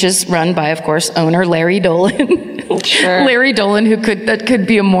 which is run by, of course, owner Larry Dolan. Sure. Larry Dolan, that could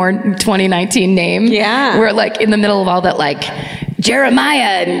be a more 2019 name. Yeah. We're like in the middle of all that, like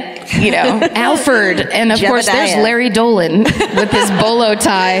Jeremiah and, you know, Alfred. And of course, there's Larry Dolan with his bolo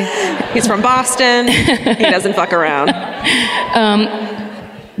tie. He's from Boston. He doesn't fuck around.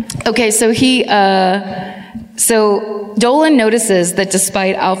 Okay, so so Dolan notices that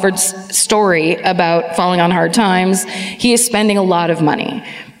despite Alfred's story about falling on hard times, he is spending a lot of money.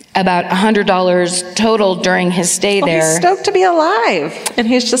 About $100 total during his stay there. He's stoked to be alive, and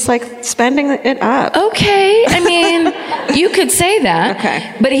he's just like spending it up. Okay, I mean, you could say that.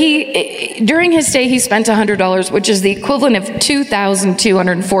 Okay. But during his stay, he spent $100, which is the equivalent of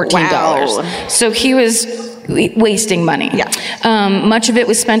 $2,214. Wow. So he was wasting money. Yeah. Much of it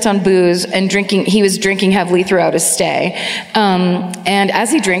was spent on booze and drinking. He was drinking heavily throughout his stay. And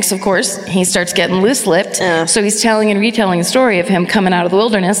as he drinks, of course, he starts getting loose-lipped. So he's telling and retelling the story of him coming out of the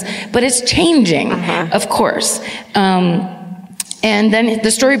wilderness, but it's changing, of course. And then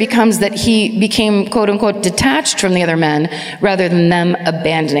the story becomes that he became, quote unquote, detached from the other men rather than them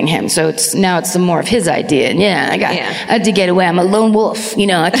abandoning him. So now it's some more of his idea. And I had to get away. I'm a lone wolf. You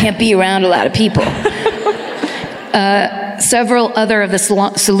know, I can't be around a lot of people. Several other of the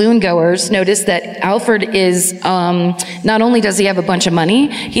saloon goers noticed that Alfred is, not only does he have a bunch of money,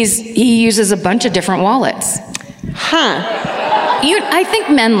 he uses a bunch of different wallets. I think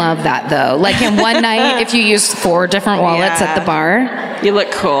men love that, though. Like in one night, if you use 4 different wallets at the bar. You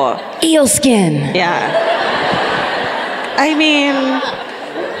look cool. Eelskin. Yeah. I mean,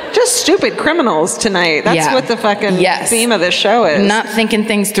 just stupid criminals tonight. That's what the fucking theme of this show is. Not thinking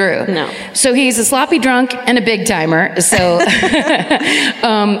things through. No. So he's a sloppy drunk and a big timer. So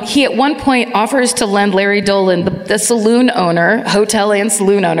he at one point offers to lend Larry Dolan, the saloon owner, hotel and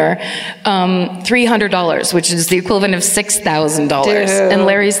saloon owner, $300, which is the equivalent of $6,000. And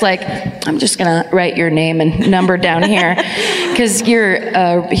Larry's like, I'm just going to write your name and number down here because you're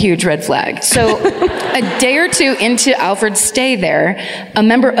a huge red flag. So a day or two into Alfred's stay there, a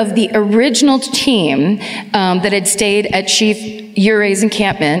member of the original team that had stayed at Chief Urey's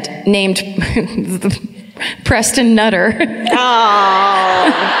encampment named Preston Nutter.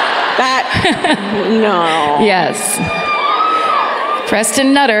 No. Yes.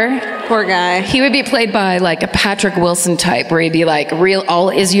 Preston Nutter. Poor guy. He would be played by like a Patrick Wilson type, where he'd be like all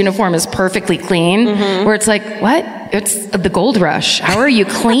his uniform is perfectly clean, where it's like, what? It's the gold rush. How are you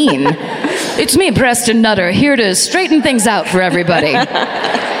clean? It's me, Preston Nutter, here to straighten things out for everybody.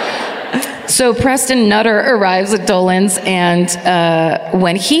 So Preston Nutter arrives at Dolan's, and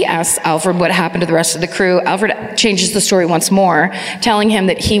when he asks Alfred what happened to the rest of the crew, Alfred changes the story once more, telling him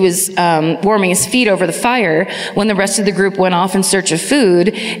that he was warming his feet over the fire when the rest of the group went off in search of food,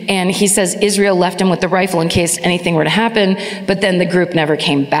 and he says Israel left him with the rifle in case anything were to happen, but then the group never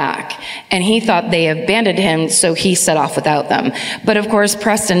came back. And he thought they abandoned him, so he set off without them. But of course,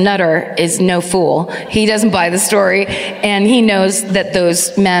 Preston Nutter is no fool. He doesn't buy the story, and he knows that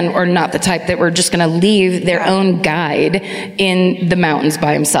those men are not the type that were just going to leave their own guide in the mountains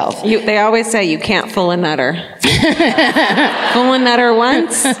by himself. They always say you can't fool a nutter. Fool a nutter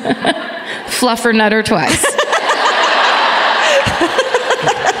once, fluffer nutter twice.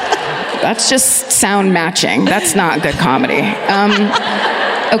 That's just sound matching. That's not good comedy.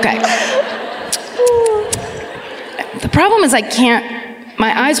 Okay. The problem is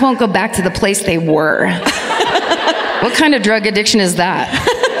my eyes won't go back to the place they were. What kind of drug addiction is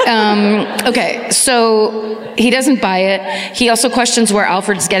that? Okay, so he doesn't buy it. He also questions where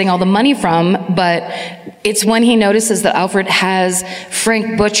Alfred's getting all the money from, but it's when he notices that Alfred has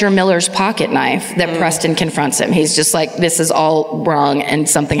Frank Butcher Miller's pocket knife that Preston confronts him. He's just like, this is all wrong, and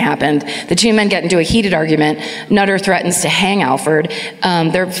something happened. The two men get into a heated argument. Nutter threatens to hang Alfred.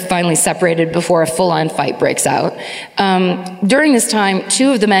 They're finally separated before a full-on fight breaks out. During this time,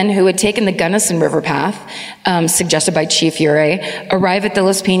 two of the men who had taken the Gunnison River path, suggested by Chief Urey, arrive at the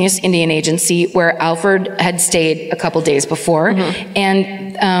Los Pinos Indian Agency, where Alfred had stayed a couple days before, and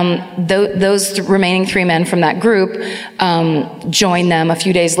those remaining three men from that group join them a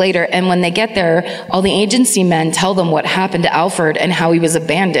few days later, and when they get there, all the agency men tell them what happened to Alfred and how he was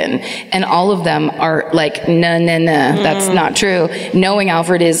abandoned, and all of them are like, no, that's not true, knowing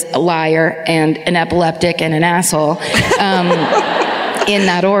Alfred is a liar and an epileptic and an asshole, in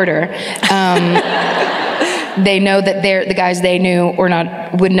that order. They know that the guys they knew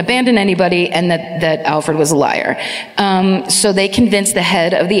wouldn't abandon anybody, and that Alfred was a liar. So they convinced the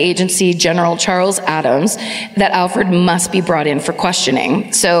head of the agency, General Charles Adams, that Alfred must be brought in for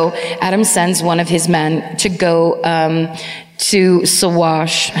questioning. So Adams sends one of his men to go to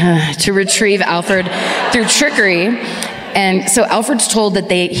Sawash to retrieve Alfred through trickery. And so Alfred's told that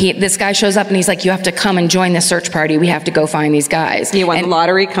this guy shows up and he's like, you have to come and join the search party. We have to go find these guys. You won the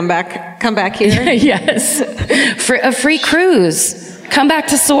lottery? Come back here? Yes. For a free cruise. Come back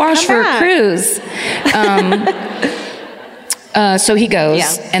to Sawash for a cruise. So he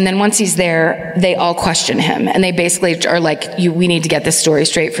goes, and then once he's there, they all question him, and they basically are like, we need to get this story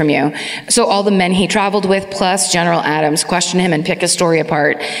straight from you. So all the men he traveled with, plus General Adams, question him and pick his story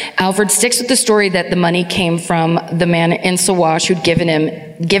apart. Alfred sticks with the story that the money came from the man in Sawash who'd given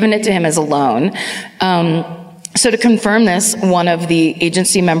it to him as a loan. So to confirm this, one of the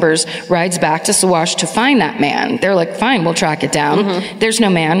agency members rides back to Sawash to find that man. They're like, fine, we'll track it down. There's no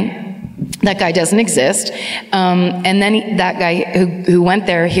man. That guy doesn't exist. And then that guy who went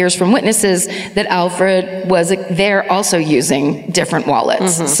there hears from witnesses that Alfred was there also using different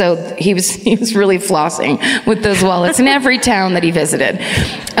wallets. So he was really flossing with those wallets in every town that he visited.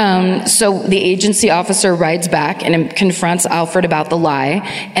 So the agency officer rides back and confronts Alfred about the lie,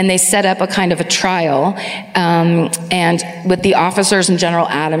 and they set up a kind of a trial, and with the officers and General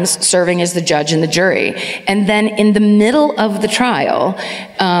Adams serving as the judge and the jury. And then in the middle of the trial,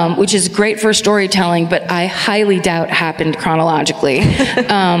 which is great for storytelling, but I highly doubt happened chronologically,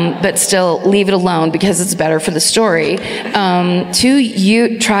 but still leave it alone because it's better for the story. Two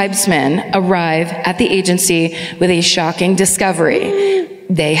Ute tribesmen arrive at the agency with a shocking discovery.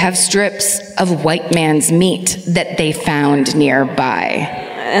 They have strips of white man's meat that they found nearby.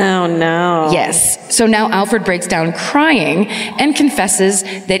 Oh, no. Yes. So now Alfred breaks down crying and confesses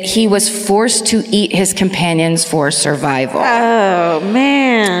that he was forced to eat his companions for survival. Oh,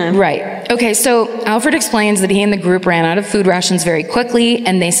 man. Right. Okay, so Alfred explains that he and the group ran out of food rations very quickly,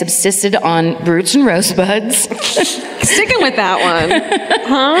 and they subsisted on roots and rosebuds. Sticking with that one.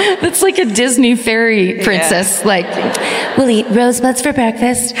 Huh? That's like a Disney fairy princess. Yeah. Like, we'll eat rosebuds for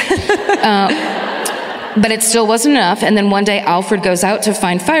breakfast. But it still wasn't enough, and then one day Alfred goes out to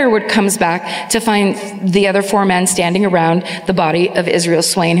find firewood, comes back to find the other four men standing around the body of Israel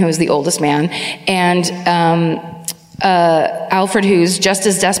Swain, who is the oldest man, and Alfred, who's just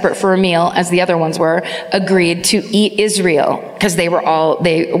as desperate for a meal as the other ones were, agreed to eat Israel, because they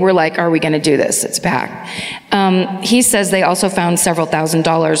were like, are we going to do this? It's back. He says they also found several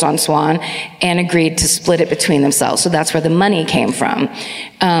 $1,000s on Swan and agreed to split it between themselves. So that's where the money came from.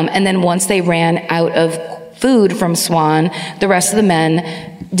 And then once they ran out of food from Swan, the rest of the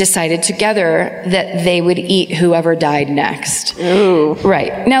men decided together that they would eat whoever died next. Ooh.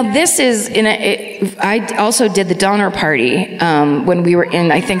 Right. Now, this is I also did the Donner Party when we were in,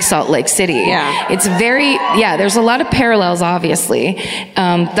 I think, Salt Lake City. Yeah. It's there's a lot of parallels, obviously.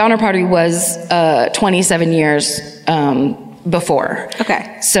 Donner Party was 27 years before.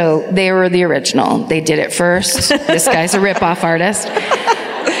 Okay. So they were the original. They did it first. This guy's a rip-off artist.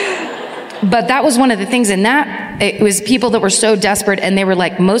 But that was one of the things in that, it was people that were so desperate, and they were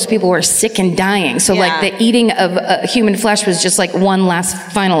like, most people were sick and dying. So like the eating of human flesh was just like one last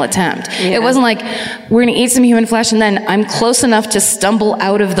final attempt. Yeah. It wasn't like, we're going to eat some human flesh and then I'm close enough to stumble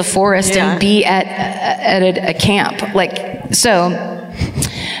out of the forest and be at a camp. Like, so...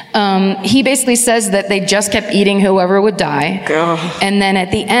 he basically says that they just kept eating whoever would die. And then at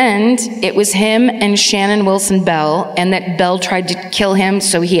the end, it was him and Shannon Wilson Bell, and that Bell tried to kill him,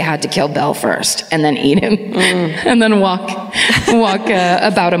 so he had to kill Bell first and then eat him. And then walk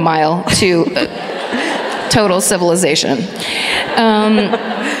about a mile to total civilization.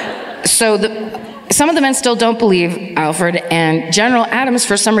 Some of the men still don't believe Alfred, and General Adams,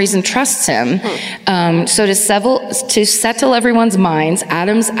 for some reason, trusts him. So to settle everyone's minds,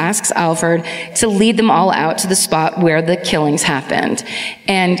 Adams asks Alfred to lead them all out to the spot where the killings happened.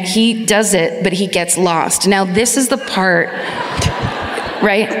 And he does it, but he gets lost. Now, this is the part,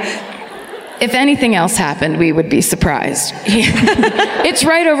 right? If anything else happened, we would be surprised. It's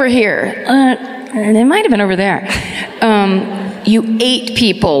right over here. It might have been over there. You ate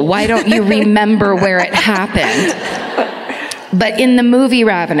people. Why don't you remember where it happened? But in the movie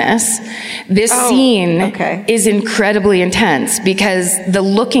Ravenous, this scene is incredibly intense because the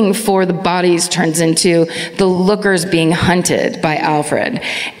looking for the bodies turns into the lookers being hunted by Alfred.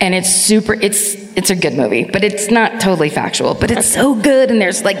 And it's a good movie, but it's not totally factual, but it's so good. And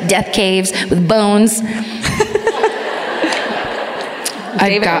there's like death caves with bones.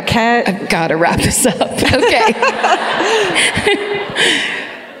 I've got to wrap this up. Okay.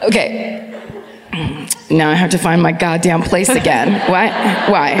 Okay. Now I have to find my goddamn place again. Why?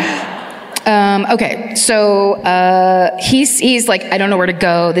 Okay, so he's like, I don't know where to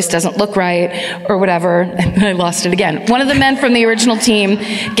go. This doesn't look right, or whatever. And I lost it again. One of the men from the original team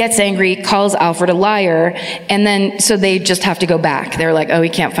gets angry, calls Alfred a liar, and then so they just have to go back. They're like, oh, we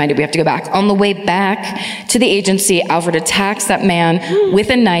can't find it. We have to go back. On the way back to the agency, Alfred attacks that man with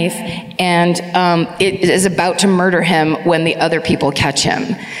a knife, and it is about to murder him when the other people catch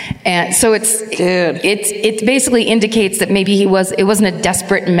him. And so it basically indicates that maybe it wasn't a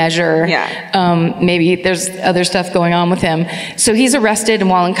desperate measure. Yeah. Maybe there's other stuff going on with him. So he's arrested, and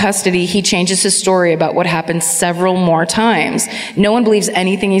while in custody, he changes his story about what happened several more times. No one believes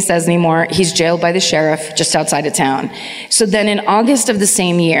anything he says anymore. He's jailed by the sheriff just outside of town. So then in August of the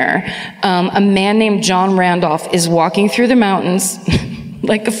same year, a man named John Randolph is walking through the mountains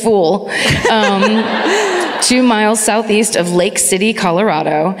like a fool, 2 miles southeast of Lake City,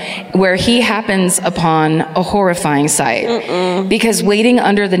 Colorado, where he happens upon a horrifying sight. Because waiting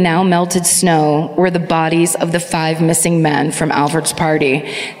under the now melted snow were the bodies of the 5 missing men from Alfred's party.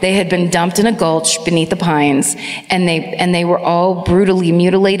 They had been dumped in a gulch beneath the pines, and they were all brutally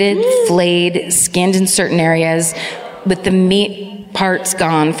mutilated, flayed, skinned in certain areas, with the meat parts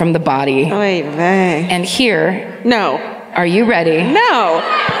gone from the body. Oy vey. And here... No. Are you ready? No.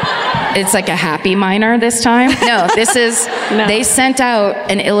 It's like a happy minor this time. No, this is, They sent out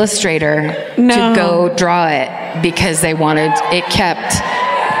an illustrator to go draw it because they wanted it kept.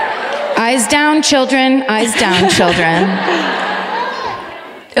 Eyes down, children. Eyes down, children.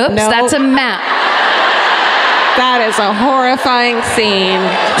 Oops, that's a map. That is a horrifying scene.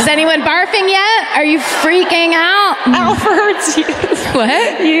 Is anyone barfing yet? Are you freaking out? Alfred's.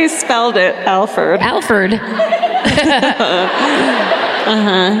 What? You spelled it, Alfred. Alfred.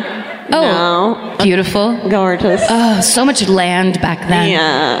 Oh, no. Beautiful. Gorgeous. Oh, so much land back then.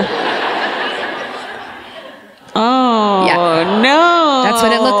 Yeah. Oh, yeah. No. That's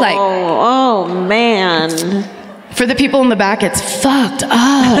what it looked like. Oh, man. For the people in the back, it's fucked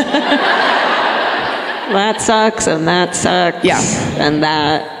up. That sucks, and that sucks. Yeah. And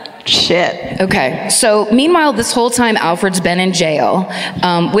that shit. Okay. So meanwhile, this whole time, Alfred's been in jail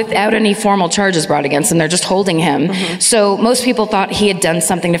without any formal charges brought against him. They're just holding him. So most people thought he had done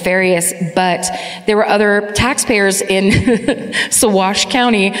something nefarious, but there were other taxpayers in Sawash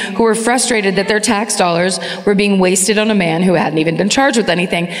County who were frustrated that their tax dollars were being wasted on a man who hadn't even been charged with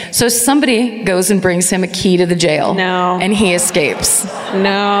anything. So somebody goes and brings him a key to the jail. No. And he escapes.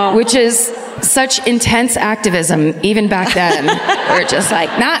 No. Which is such intense activism, even back then. We're just like,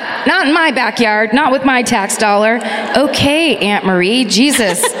 not in my backyard, not with my tax dollar. Okay, Aunt Marie,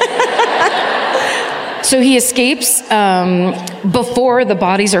 Jesus. So he escapes before the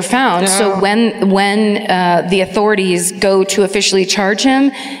bodies are found. Yeah. So when the authorities go to officially charge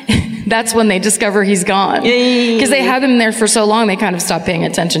him, that's when they discover he's gone. Because they had him there for so long, they kind of stopped paying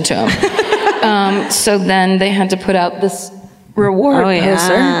attention to him. So then they had to put out this reward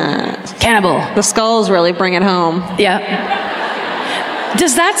poster. Cannibal. The skulls really bring it home. Yeah.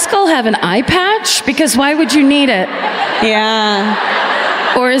 Does that skull have an eye patch? Because why would you need it?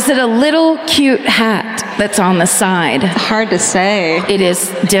 Yeah. Or is it a little cute hat that's on the side? Hard to say. It is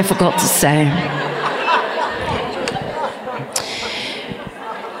difficult to say.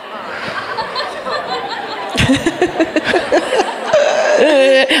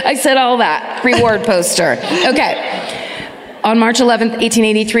 I said all that. Reward poster. Okay. On March 11th,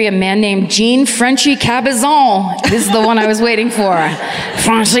 1883, a man named Jean Frenchy Cabezon, this is the one I was waiting for,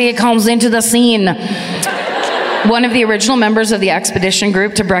 Frenchy comes into the scene. One of the original members of the expedition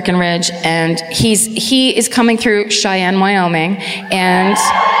group to Breckenridge, and he is coming through Cheyenne, Wyoming, and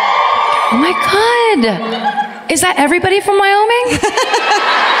oh my God, is that everybody from Wyoming?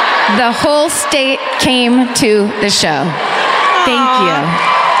 The whole state came to the show. Thank you.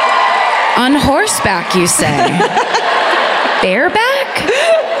 On horseback, you say? Bareback?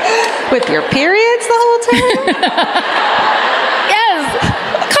 With your periods the whole time? Yes.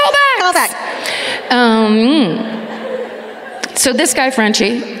 Callback. So this guy,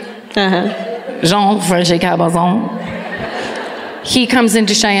 Frenchy, Jean Frenchy Cabezon, he comes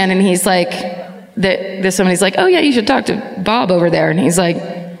into Cheyenne and he's like, somebody's like, oh yeah, you should talk to Bob over there. And he's like,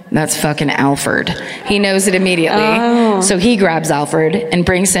 that's fucking Alfred. He knows it immediately. Oh. So he grabs Alfred and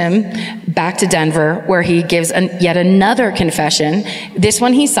brings him back to Denver, where he gives yet another confession. This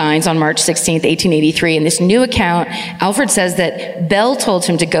one he signs on March 16th, 1883. In this new account, Alfred says that Bell told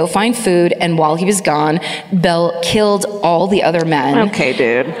him to go find food, and while he was gone, Bell killed all the other men. Okay,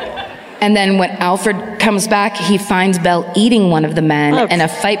 dude. And then when Alfred comes back, he finds Bell eating one of the men, and a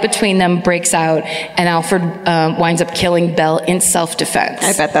fight between them breaks out, and Alfred winds up killing Bell in self-defense.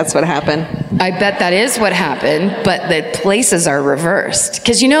 I bet that's what happened. I bet that is what happened, but the places are reversed.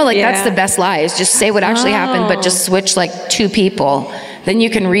 Because that's the best lie, is just say what actually happened, but just switch like two people. Then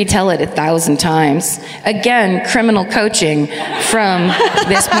you can retell it 1,000 times. Again, criminal coaching from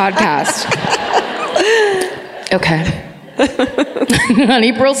this podcast. Okay. On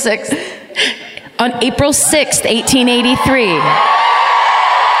April 6th, 1883. Is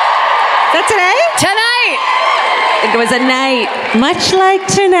that today? Tonight! It was a night, much like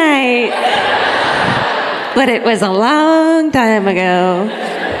tonight. But it was a long time ago.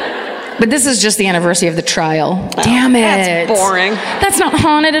 But this is just the anniversary of the trial. Damn it. That's boring. That's not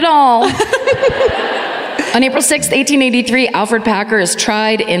haunted at all. On April 6th, 1883, Alfred Packer is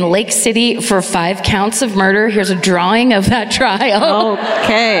tried in Lake City for 5 counts of murder. Here's a drawing of that trial.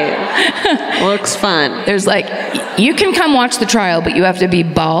 Okay. Looks fun. There's you can come watch the trial, but you have to be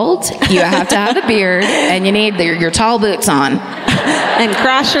bald, you have to have a beard, and you need your tall boots on. And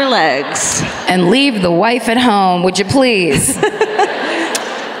cross your legs. And leave the wife at home, would you please?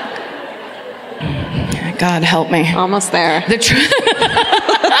 God help me. Almost there. The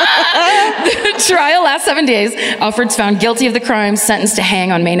trial lasts 7 days. Alfred's found guilty of the crime, sentenced to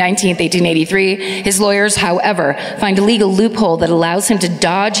hang on May 19th, 1883. His lawyers, however, find a legal loophole that allows him to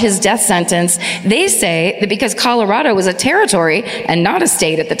dodge his death sentence. They say that because Colorado was a territory and not a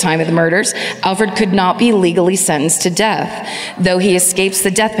state at the time of the murders, Alfred could not be legally sentenced to death. Though he escapes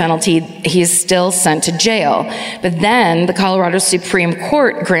the death penalty, he is still sent to jail. But then the Colorado Supreme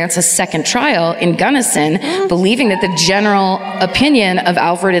Court grants a second trial in Gunnison, believing that the general opinion of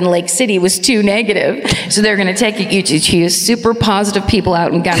Alfred in Lake City was too negative. So they're going to take you to super positive people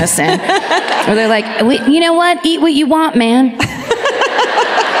out in Gunnison. Where they're like, you know what? Eat what you want, man.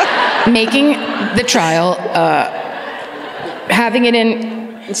 Making the trial, having it in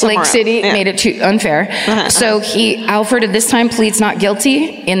Lake City made it too unfair. So Alfred at this time pleads not guilty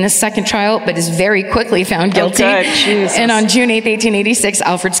in this second trial, but is very quickly found guilty. And on June 8th, 1886,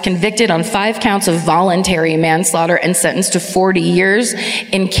 Alfred's convicted on 5 counts of voluntary manslaughter and sentenced to 40 years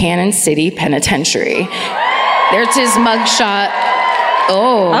in Cannon City Penitentiary. There's his mugshot.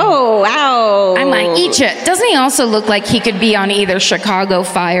 Oh, wow. I might eat you. Doesn't he also look like he could be on either Chicago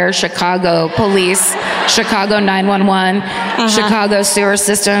Fire, Chicago Police, Chicago 911, Chicago Sewer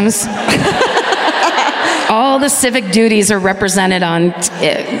Systems? All the civic duties are represented on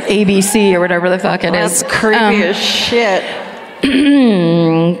ABC or whatever the fuck it is. That's creepy as shit.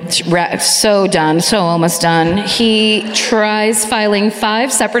 So done, so almost done. He tries filing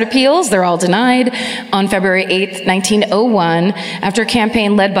 5 separate appeals. They're all denied. On February 8th, 1901, after a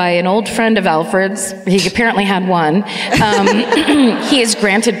campaign led by an old friend of Alfred's, he apparently had one, he is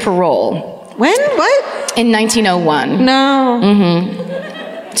granted parole. When? What? In 1901. No.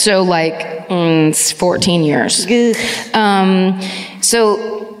 Mm-hmm. So like 14 years. He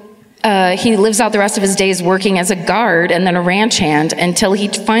lives out the rest of his days working as a guard and then a ranch hand until he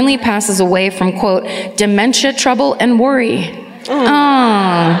finally passes away from, quote, dementia, trouble, and worry.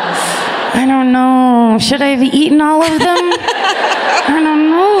 I don't know. Should I have eaten all of them? I don't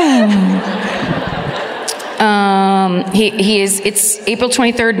know. It's April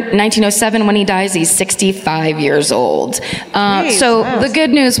 23rd, 1907 when he dies. He's 65 years old. The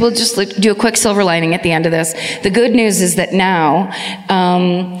good news, we'll just do a quick silver lining at the end of this. The good news is that now,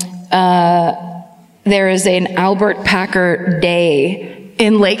 there is an Albert Packer Day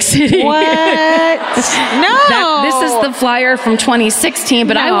in Lake City. What? No. This is the flyer from 2016,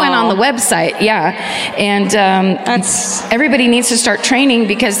 but I went on the website. Yeah. And everybody needs to start training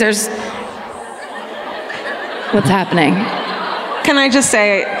because there's... What's happening? Can I just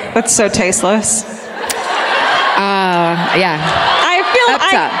say, that's so tasteless. Yeah.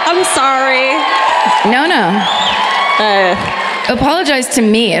 I'm sorry. No. Apologize to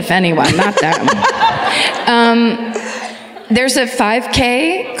me, if anyone, not them. There's a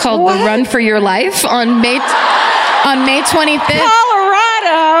 5K called the Run for Your Life on May 25th.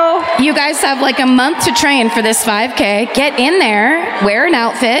 Colorado. You guys have like a month to train for this 5K. Get in there, wear an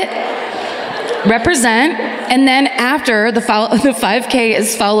outfit, represent, and then after the 5K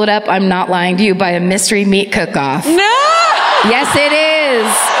is followed up, I'm not lying to you, by a mystery meat cook-off. No! Yes, it is.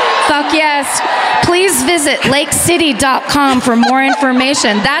 Fuck yes. Please visit lakecity.com for more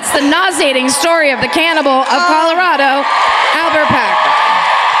information. That's the nauseating story of the cannibal of Colorado, Albert Packer.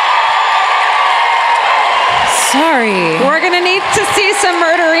 Sorry. We're going to need to see some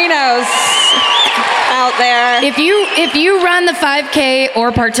murderinos out there. If you run the 5K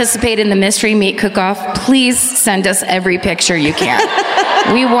or participate in the mystery meat cook-off, please send us every picture you can.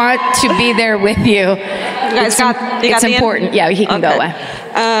 We want to be there with you. It's important. Yeah, he can go away.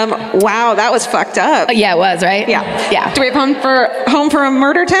 Wow, that was fucked up. Yeah, it was, right? Yeah. Do we have home for a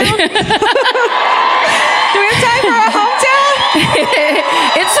murder town? Do we have time for a hometown?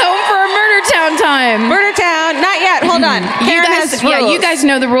 It's home for a murder town time. Murder town, not yet. Hold on. Karen has rules. Yeah, you guys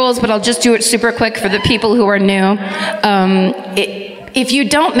know the rules, but I'll just do it super quick for the people who are new. If you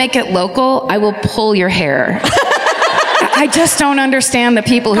don't make it local, I will pull your hair. I just don't understand the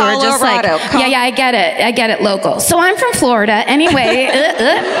people who are just like, I get it, local. So I'm from Florida, anyway.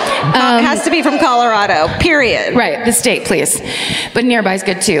 Has to be from Colorado, period. Right, the state, please. But nearby is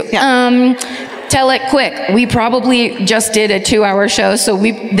good too. Yeah. Tell it quick. We probably just did a 2-hour show, so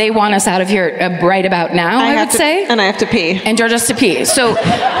they want us out of here right about now, I would say. And I have to pee. And George has to pee. So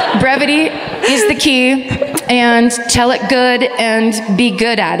brevity is the key. And tell it good and be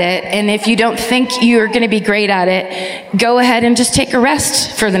good at it. And if you don't think you're going to be great at it, go ahead and just take a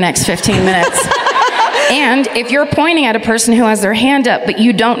rest for the next 15 minutes. And if you're pointing at a person who has their hand up, but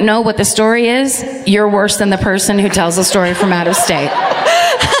you don't know what the story is, you're worse than the person who tells a story from out of state.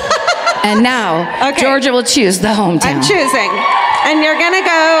 And now, Georgia will choose the hometown. I'm choosing. And you're going to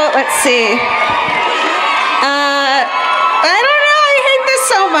go, let's see. I don't know. I hate this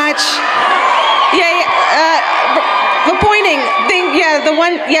so much. The pointing thing, the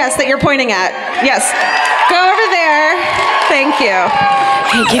one, that you're pointing at. Yes. Go over there. Thank you.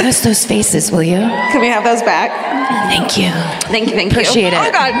 Hey, give us those faces, will you? Can we have those back? Thank you. Thank you. Appreciate it. Oh,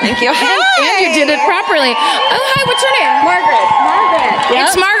 God, thank you. And you did it properly. Oh, hi, what's your name? Margaret. Yep.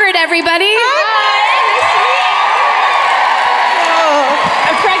 It's Margaret, everybody. Hi.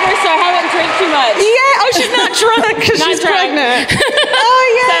 I'm pregnant, so I haven't drank too much. Yeah. Oh, she's not drunk because she's pregnant. Oh,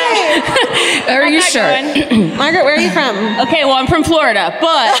 yay. Are you sure? Margaret, where are you from? Okay, well, I'm from Florida,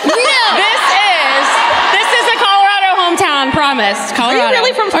 but this is a Colorado hometown, promise. Colorado. Are you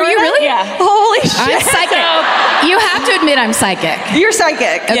really from Florida? Are you really? Yeah. Holy shit. I'm psychic. You have to admit I'm psychic. You're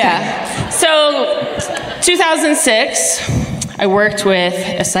psychic. Okay. Yeah. So, 2006, I worked with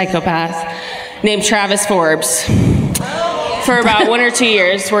a psychopath named Travis Forbes. For about 1 or 2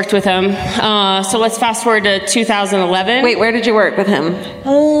 years, worked with him. So let's fast forward to 2011. Wait, where did you work with him?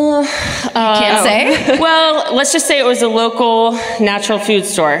 Can't say. Well, let's just say it was a local natural food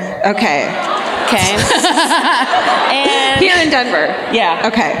store. Okay. And here in Denver. Yeah.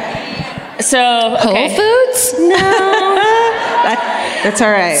 Okay. So Whole Foods? No. That's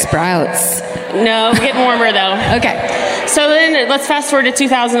all right. Sprouts. No, getting warmer though. Okay. So then let's fast forward to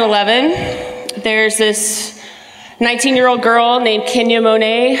 2011. There's this 19-year-old girl named Kenya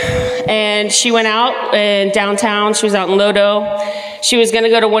Monet, and she went out in downtown. She was out in Lodo. She was going to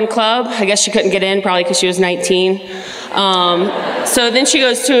go to one club. I guess she couldn't get in, probably because she was 19. So then she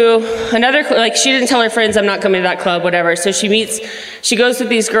goes to another, like, she didn't tell her friends, I'm not coming to that club, whatever. So she goes with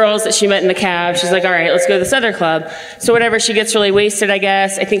these girls that she met in the cab. She's like, all right, let's go to this other club. So whatever, she gets really wasted, I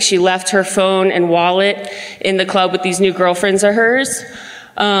guess. I think she left her phone and wallet in the club with these new girlfriends of hers.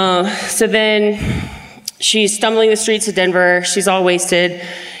 So then she's stumbling the streets of Denver. She's all wasted.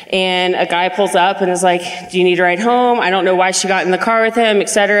 And a guy pulls up and is like, do you need a ride home? I don't know why she got in the car with him,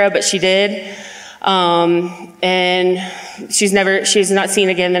 etc., but she did. And she's not seen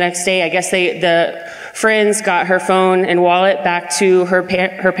again the next day. I guess the friends got her phone and wallet back to her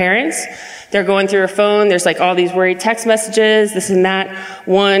parents. They're going through her phone. There's like all these worried text messages, this and that.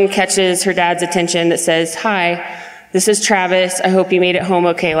 One catches her dad's attention that says, hi, this is Travis. I hope you made it home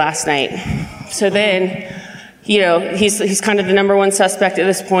okay last night. So then, he's kind of the number one suspect at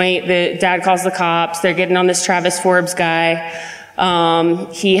this point. The dad calls the cops. They're getting on this Travis Forbes guy.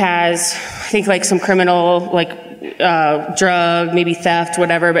 He has, I think, like some criminal, drug, maybe theft,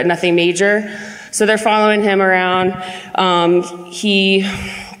 whatever, but nothing major. So they're following him around. He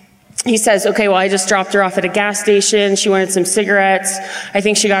says, okay, well, I just dropped her off at a gas station. She wanted some cigarettes. I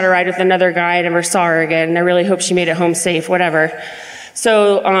think she got a ride with another guy. I never saw her again. And I really hope she made it home safe, whatever.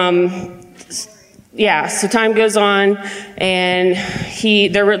 So, so time goes on, and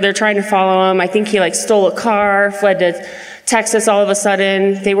they're trying to follow him. I think he stole a car, fled to Texas all of a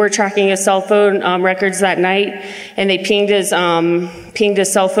sudden. They were tracking his cell phone records that night, and they pinged his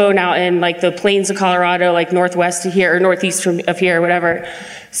cell phone out in the plains of Colorado, northwest of here or northeast of here, or whatever.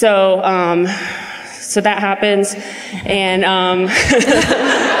 So that happens, and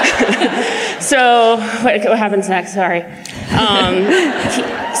so what happens next? Sorry.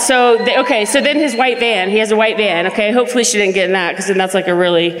 So then his white van. He has a white van. Okay, hopefully she didn't get in that, because then that's a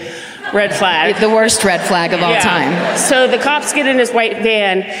really red flag. The worst red flag of all time. So the cops get in his white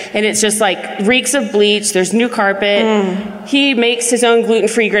van, and it's just reeks of bleach. There's new carpet. He makes his own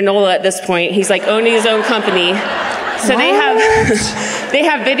gluten-free granola at this point. He's owning his own company. So they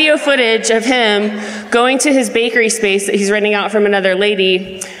have video footage of him going to his bakery space that he's renting out from another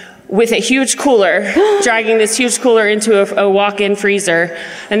lady with a huge cooler, dragging this huge cooler into a walk-in freezer.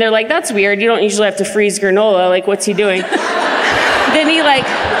 And they're like, that's weird. You don't usually have to freeze granola. What's he doing? Then he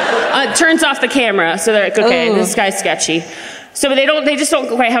turns off the camera. So they're like, okay, this guy's sketchy. So they just don't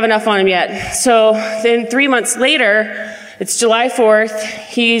quite have enough on him yet. So then 3 months later, it's July 4th,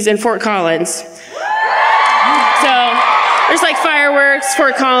 he's in Fort Collins. So there's fireworks,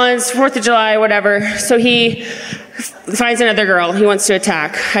 Fort Collins, 4th of July, whatever. So he finds another girl he wants to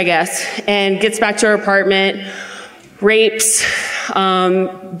attack, I guess, and gets back to her apartment, rapes,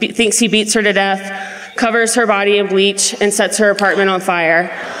 thinks he beats her to death, covers her body in bleach, and sets her apartment on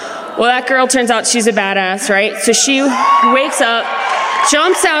fire. Well, that girl turns out she's a badass, right? So she wakes up,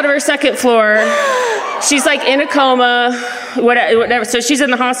 jumps out of her second floor. She's in a coma, whatever. So she's in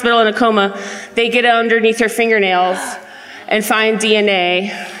the hospital in a coma. They get underneath her fingernails and find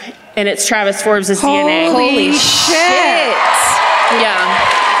DNA, and it's Travis Forbes' DNA. Holy shit!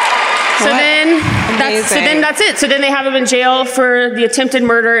 Yeah. So then that's it. So then they have him in jail for the attempted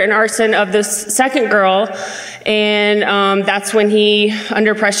murder and arson of this second girl, and that's when he,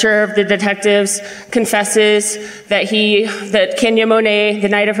 under pressure of the detectives, confesses that Kenya Monet, the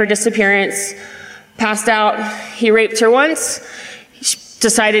night of her disappearance, passed out. He raped her once.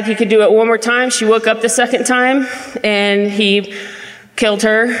 Decided he could do it one more time. She woke up the second time, and he killed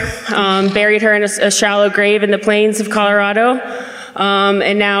her, buried her in a shallow grave in the plains of Colorado.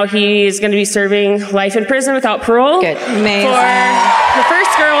 And now he's going to be serving life in prison without parole. Good. Amazing. For the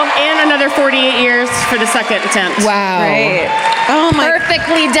first girl, and another 48 years for the second attempt. Wow. Great. Oh my.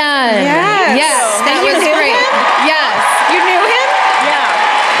 Perfectly done. Yes. That was great. Yes. You knew him?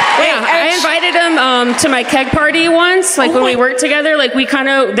 I invited him to my keg party once, when we worked together.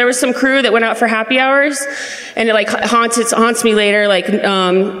 There was some crew that went out for happy hours, and it haunts me later.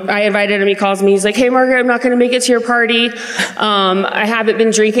 I invited him, he calls me, he's like, hey Margaret, I'm not going to make it to your party. I haven't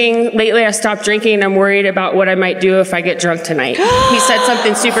been drinking. Lately I stopped drinking, and I'm worried about what I might do if I get drunk tonight. He said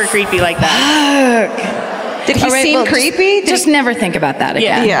something super creepy like that. Did he seem creepy? Just never think about that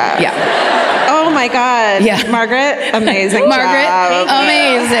again. Yeah. Oh my God. Yeah. Margaret, amazing Margaret, job.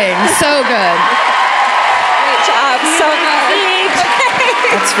 amazing. So good. Great job. So good.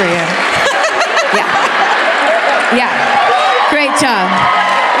 That's for you. Yeah. Great job.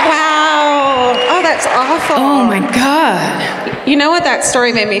 Wow. Oh, that's awful. Oh my God. You know what that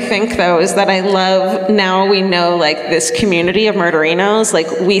story made me think, though, is that I love, now we know, this community of murderinos.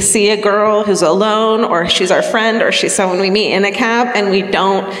 We see a girl who's alone, or she's our friend, or she's someone we meet in a cab, and we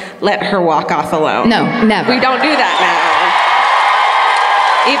don't let her walk off alone. No, never. We don't do that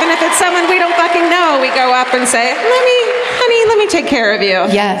Even if it's someone we don't fucking know, we go up and say, let me take care of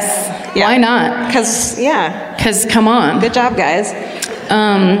you. Yes. Yeah. Why not? Because come on. Good job, guys.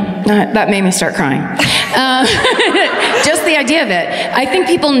 That made me start crying. Just the idea of it. I think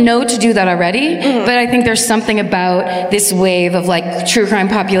people know to do that already, but I think there's something about this wave of like true crime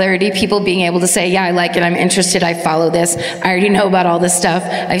popularity, people being able to say, yeah, I like it, I'm interested, I follow this, I already know about all this stuff,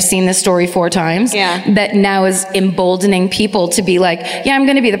 I've seen this story 4 times, that now is emboldening people to be like, yeah, I'm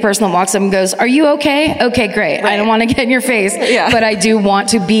going to be the person that walks up and goes, are you okay? Okay, great. Right. I don't want to get in your face, but I do want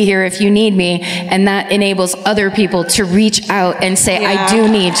to be here if you need me, and that enables other people to reach out and say, I do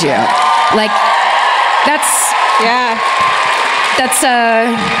need you. Like,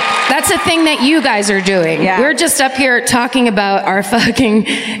 that's a thing that you guys are doing. Yeah. We're just up here talking about our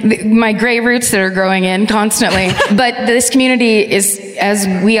my gray roots that are growing in constantly. But this community is, as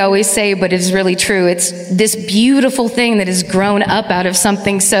we always say, but it's really true, it's this beautiful thing that has grown up out of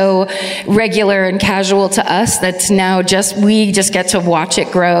something so regular and casual to us that's now we just get to watch it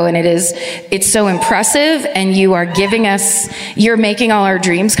grow, and it's so impressive, and you're making all our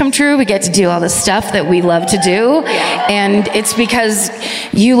dreams come true. We get to do all the stuff that we love to do, and it's because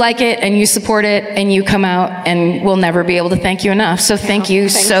you like it and you support it and you come out, and we'll never be able to thank you enough. So thank you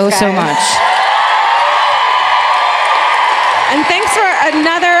so much. And thanks for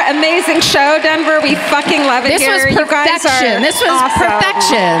another amazing show, Denver. We fucking love it here. This was perfection. This was awesome.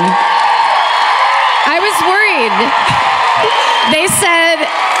 Perfection. I was worried. They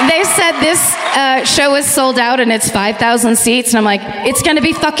said this show is sold out and it's 5,000 seats, and I'm like, it's going to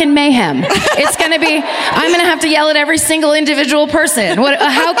be fucking mayhem. I'm going to have to yell at every single individual person.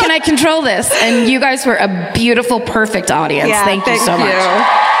 How can I control this? And you guys were a beautiful, perfect audience. Yeah, thank you so much.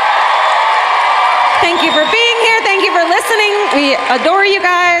 Thank you for being here. Thank you for listening. We adore you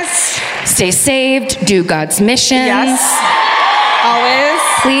guys. Stay saved. Do God's missions. Yes. Always.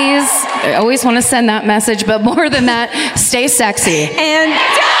 Please. I always want to send that message, but more than that, stay sexy. And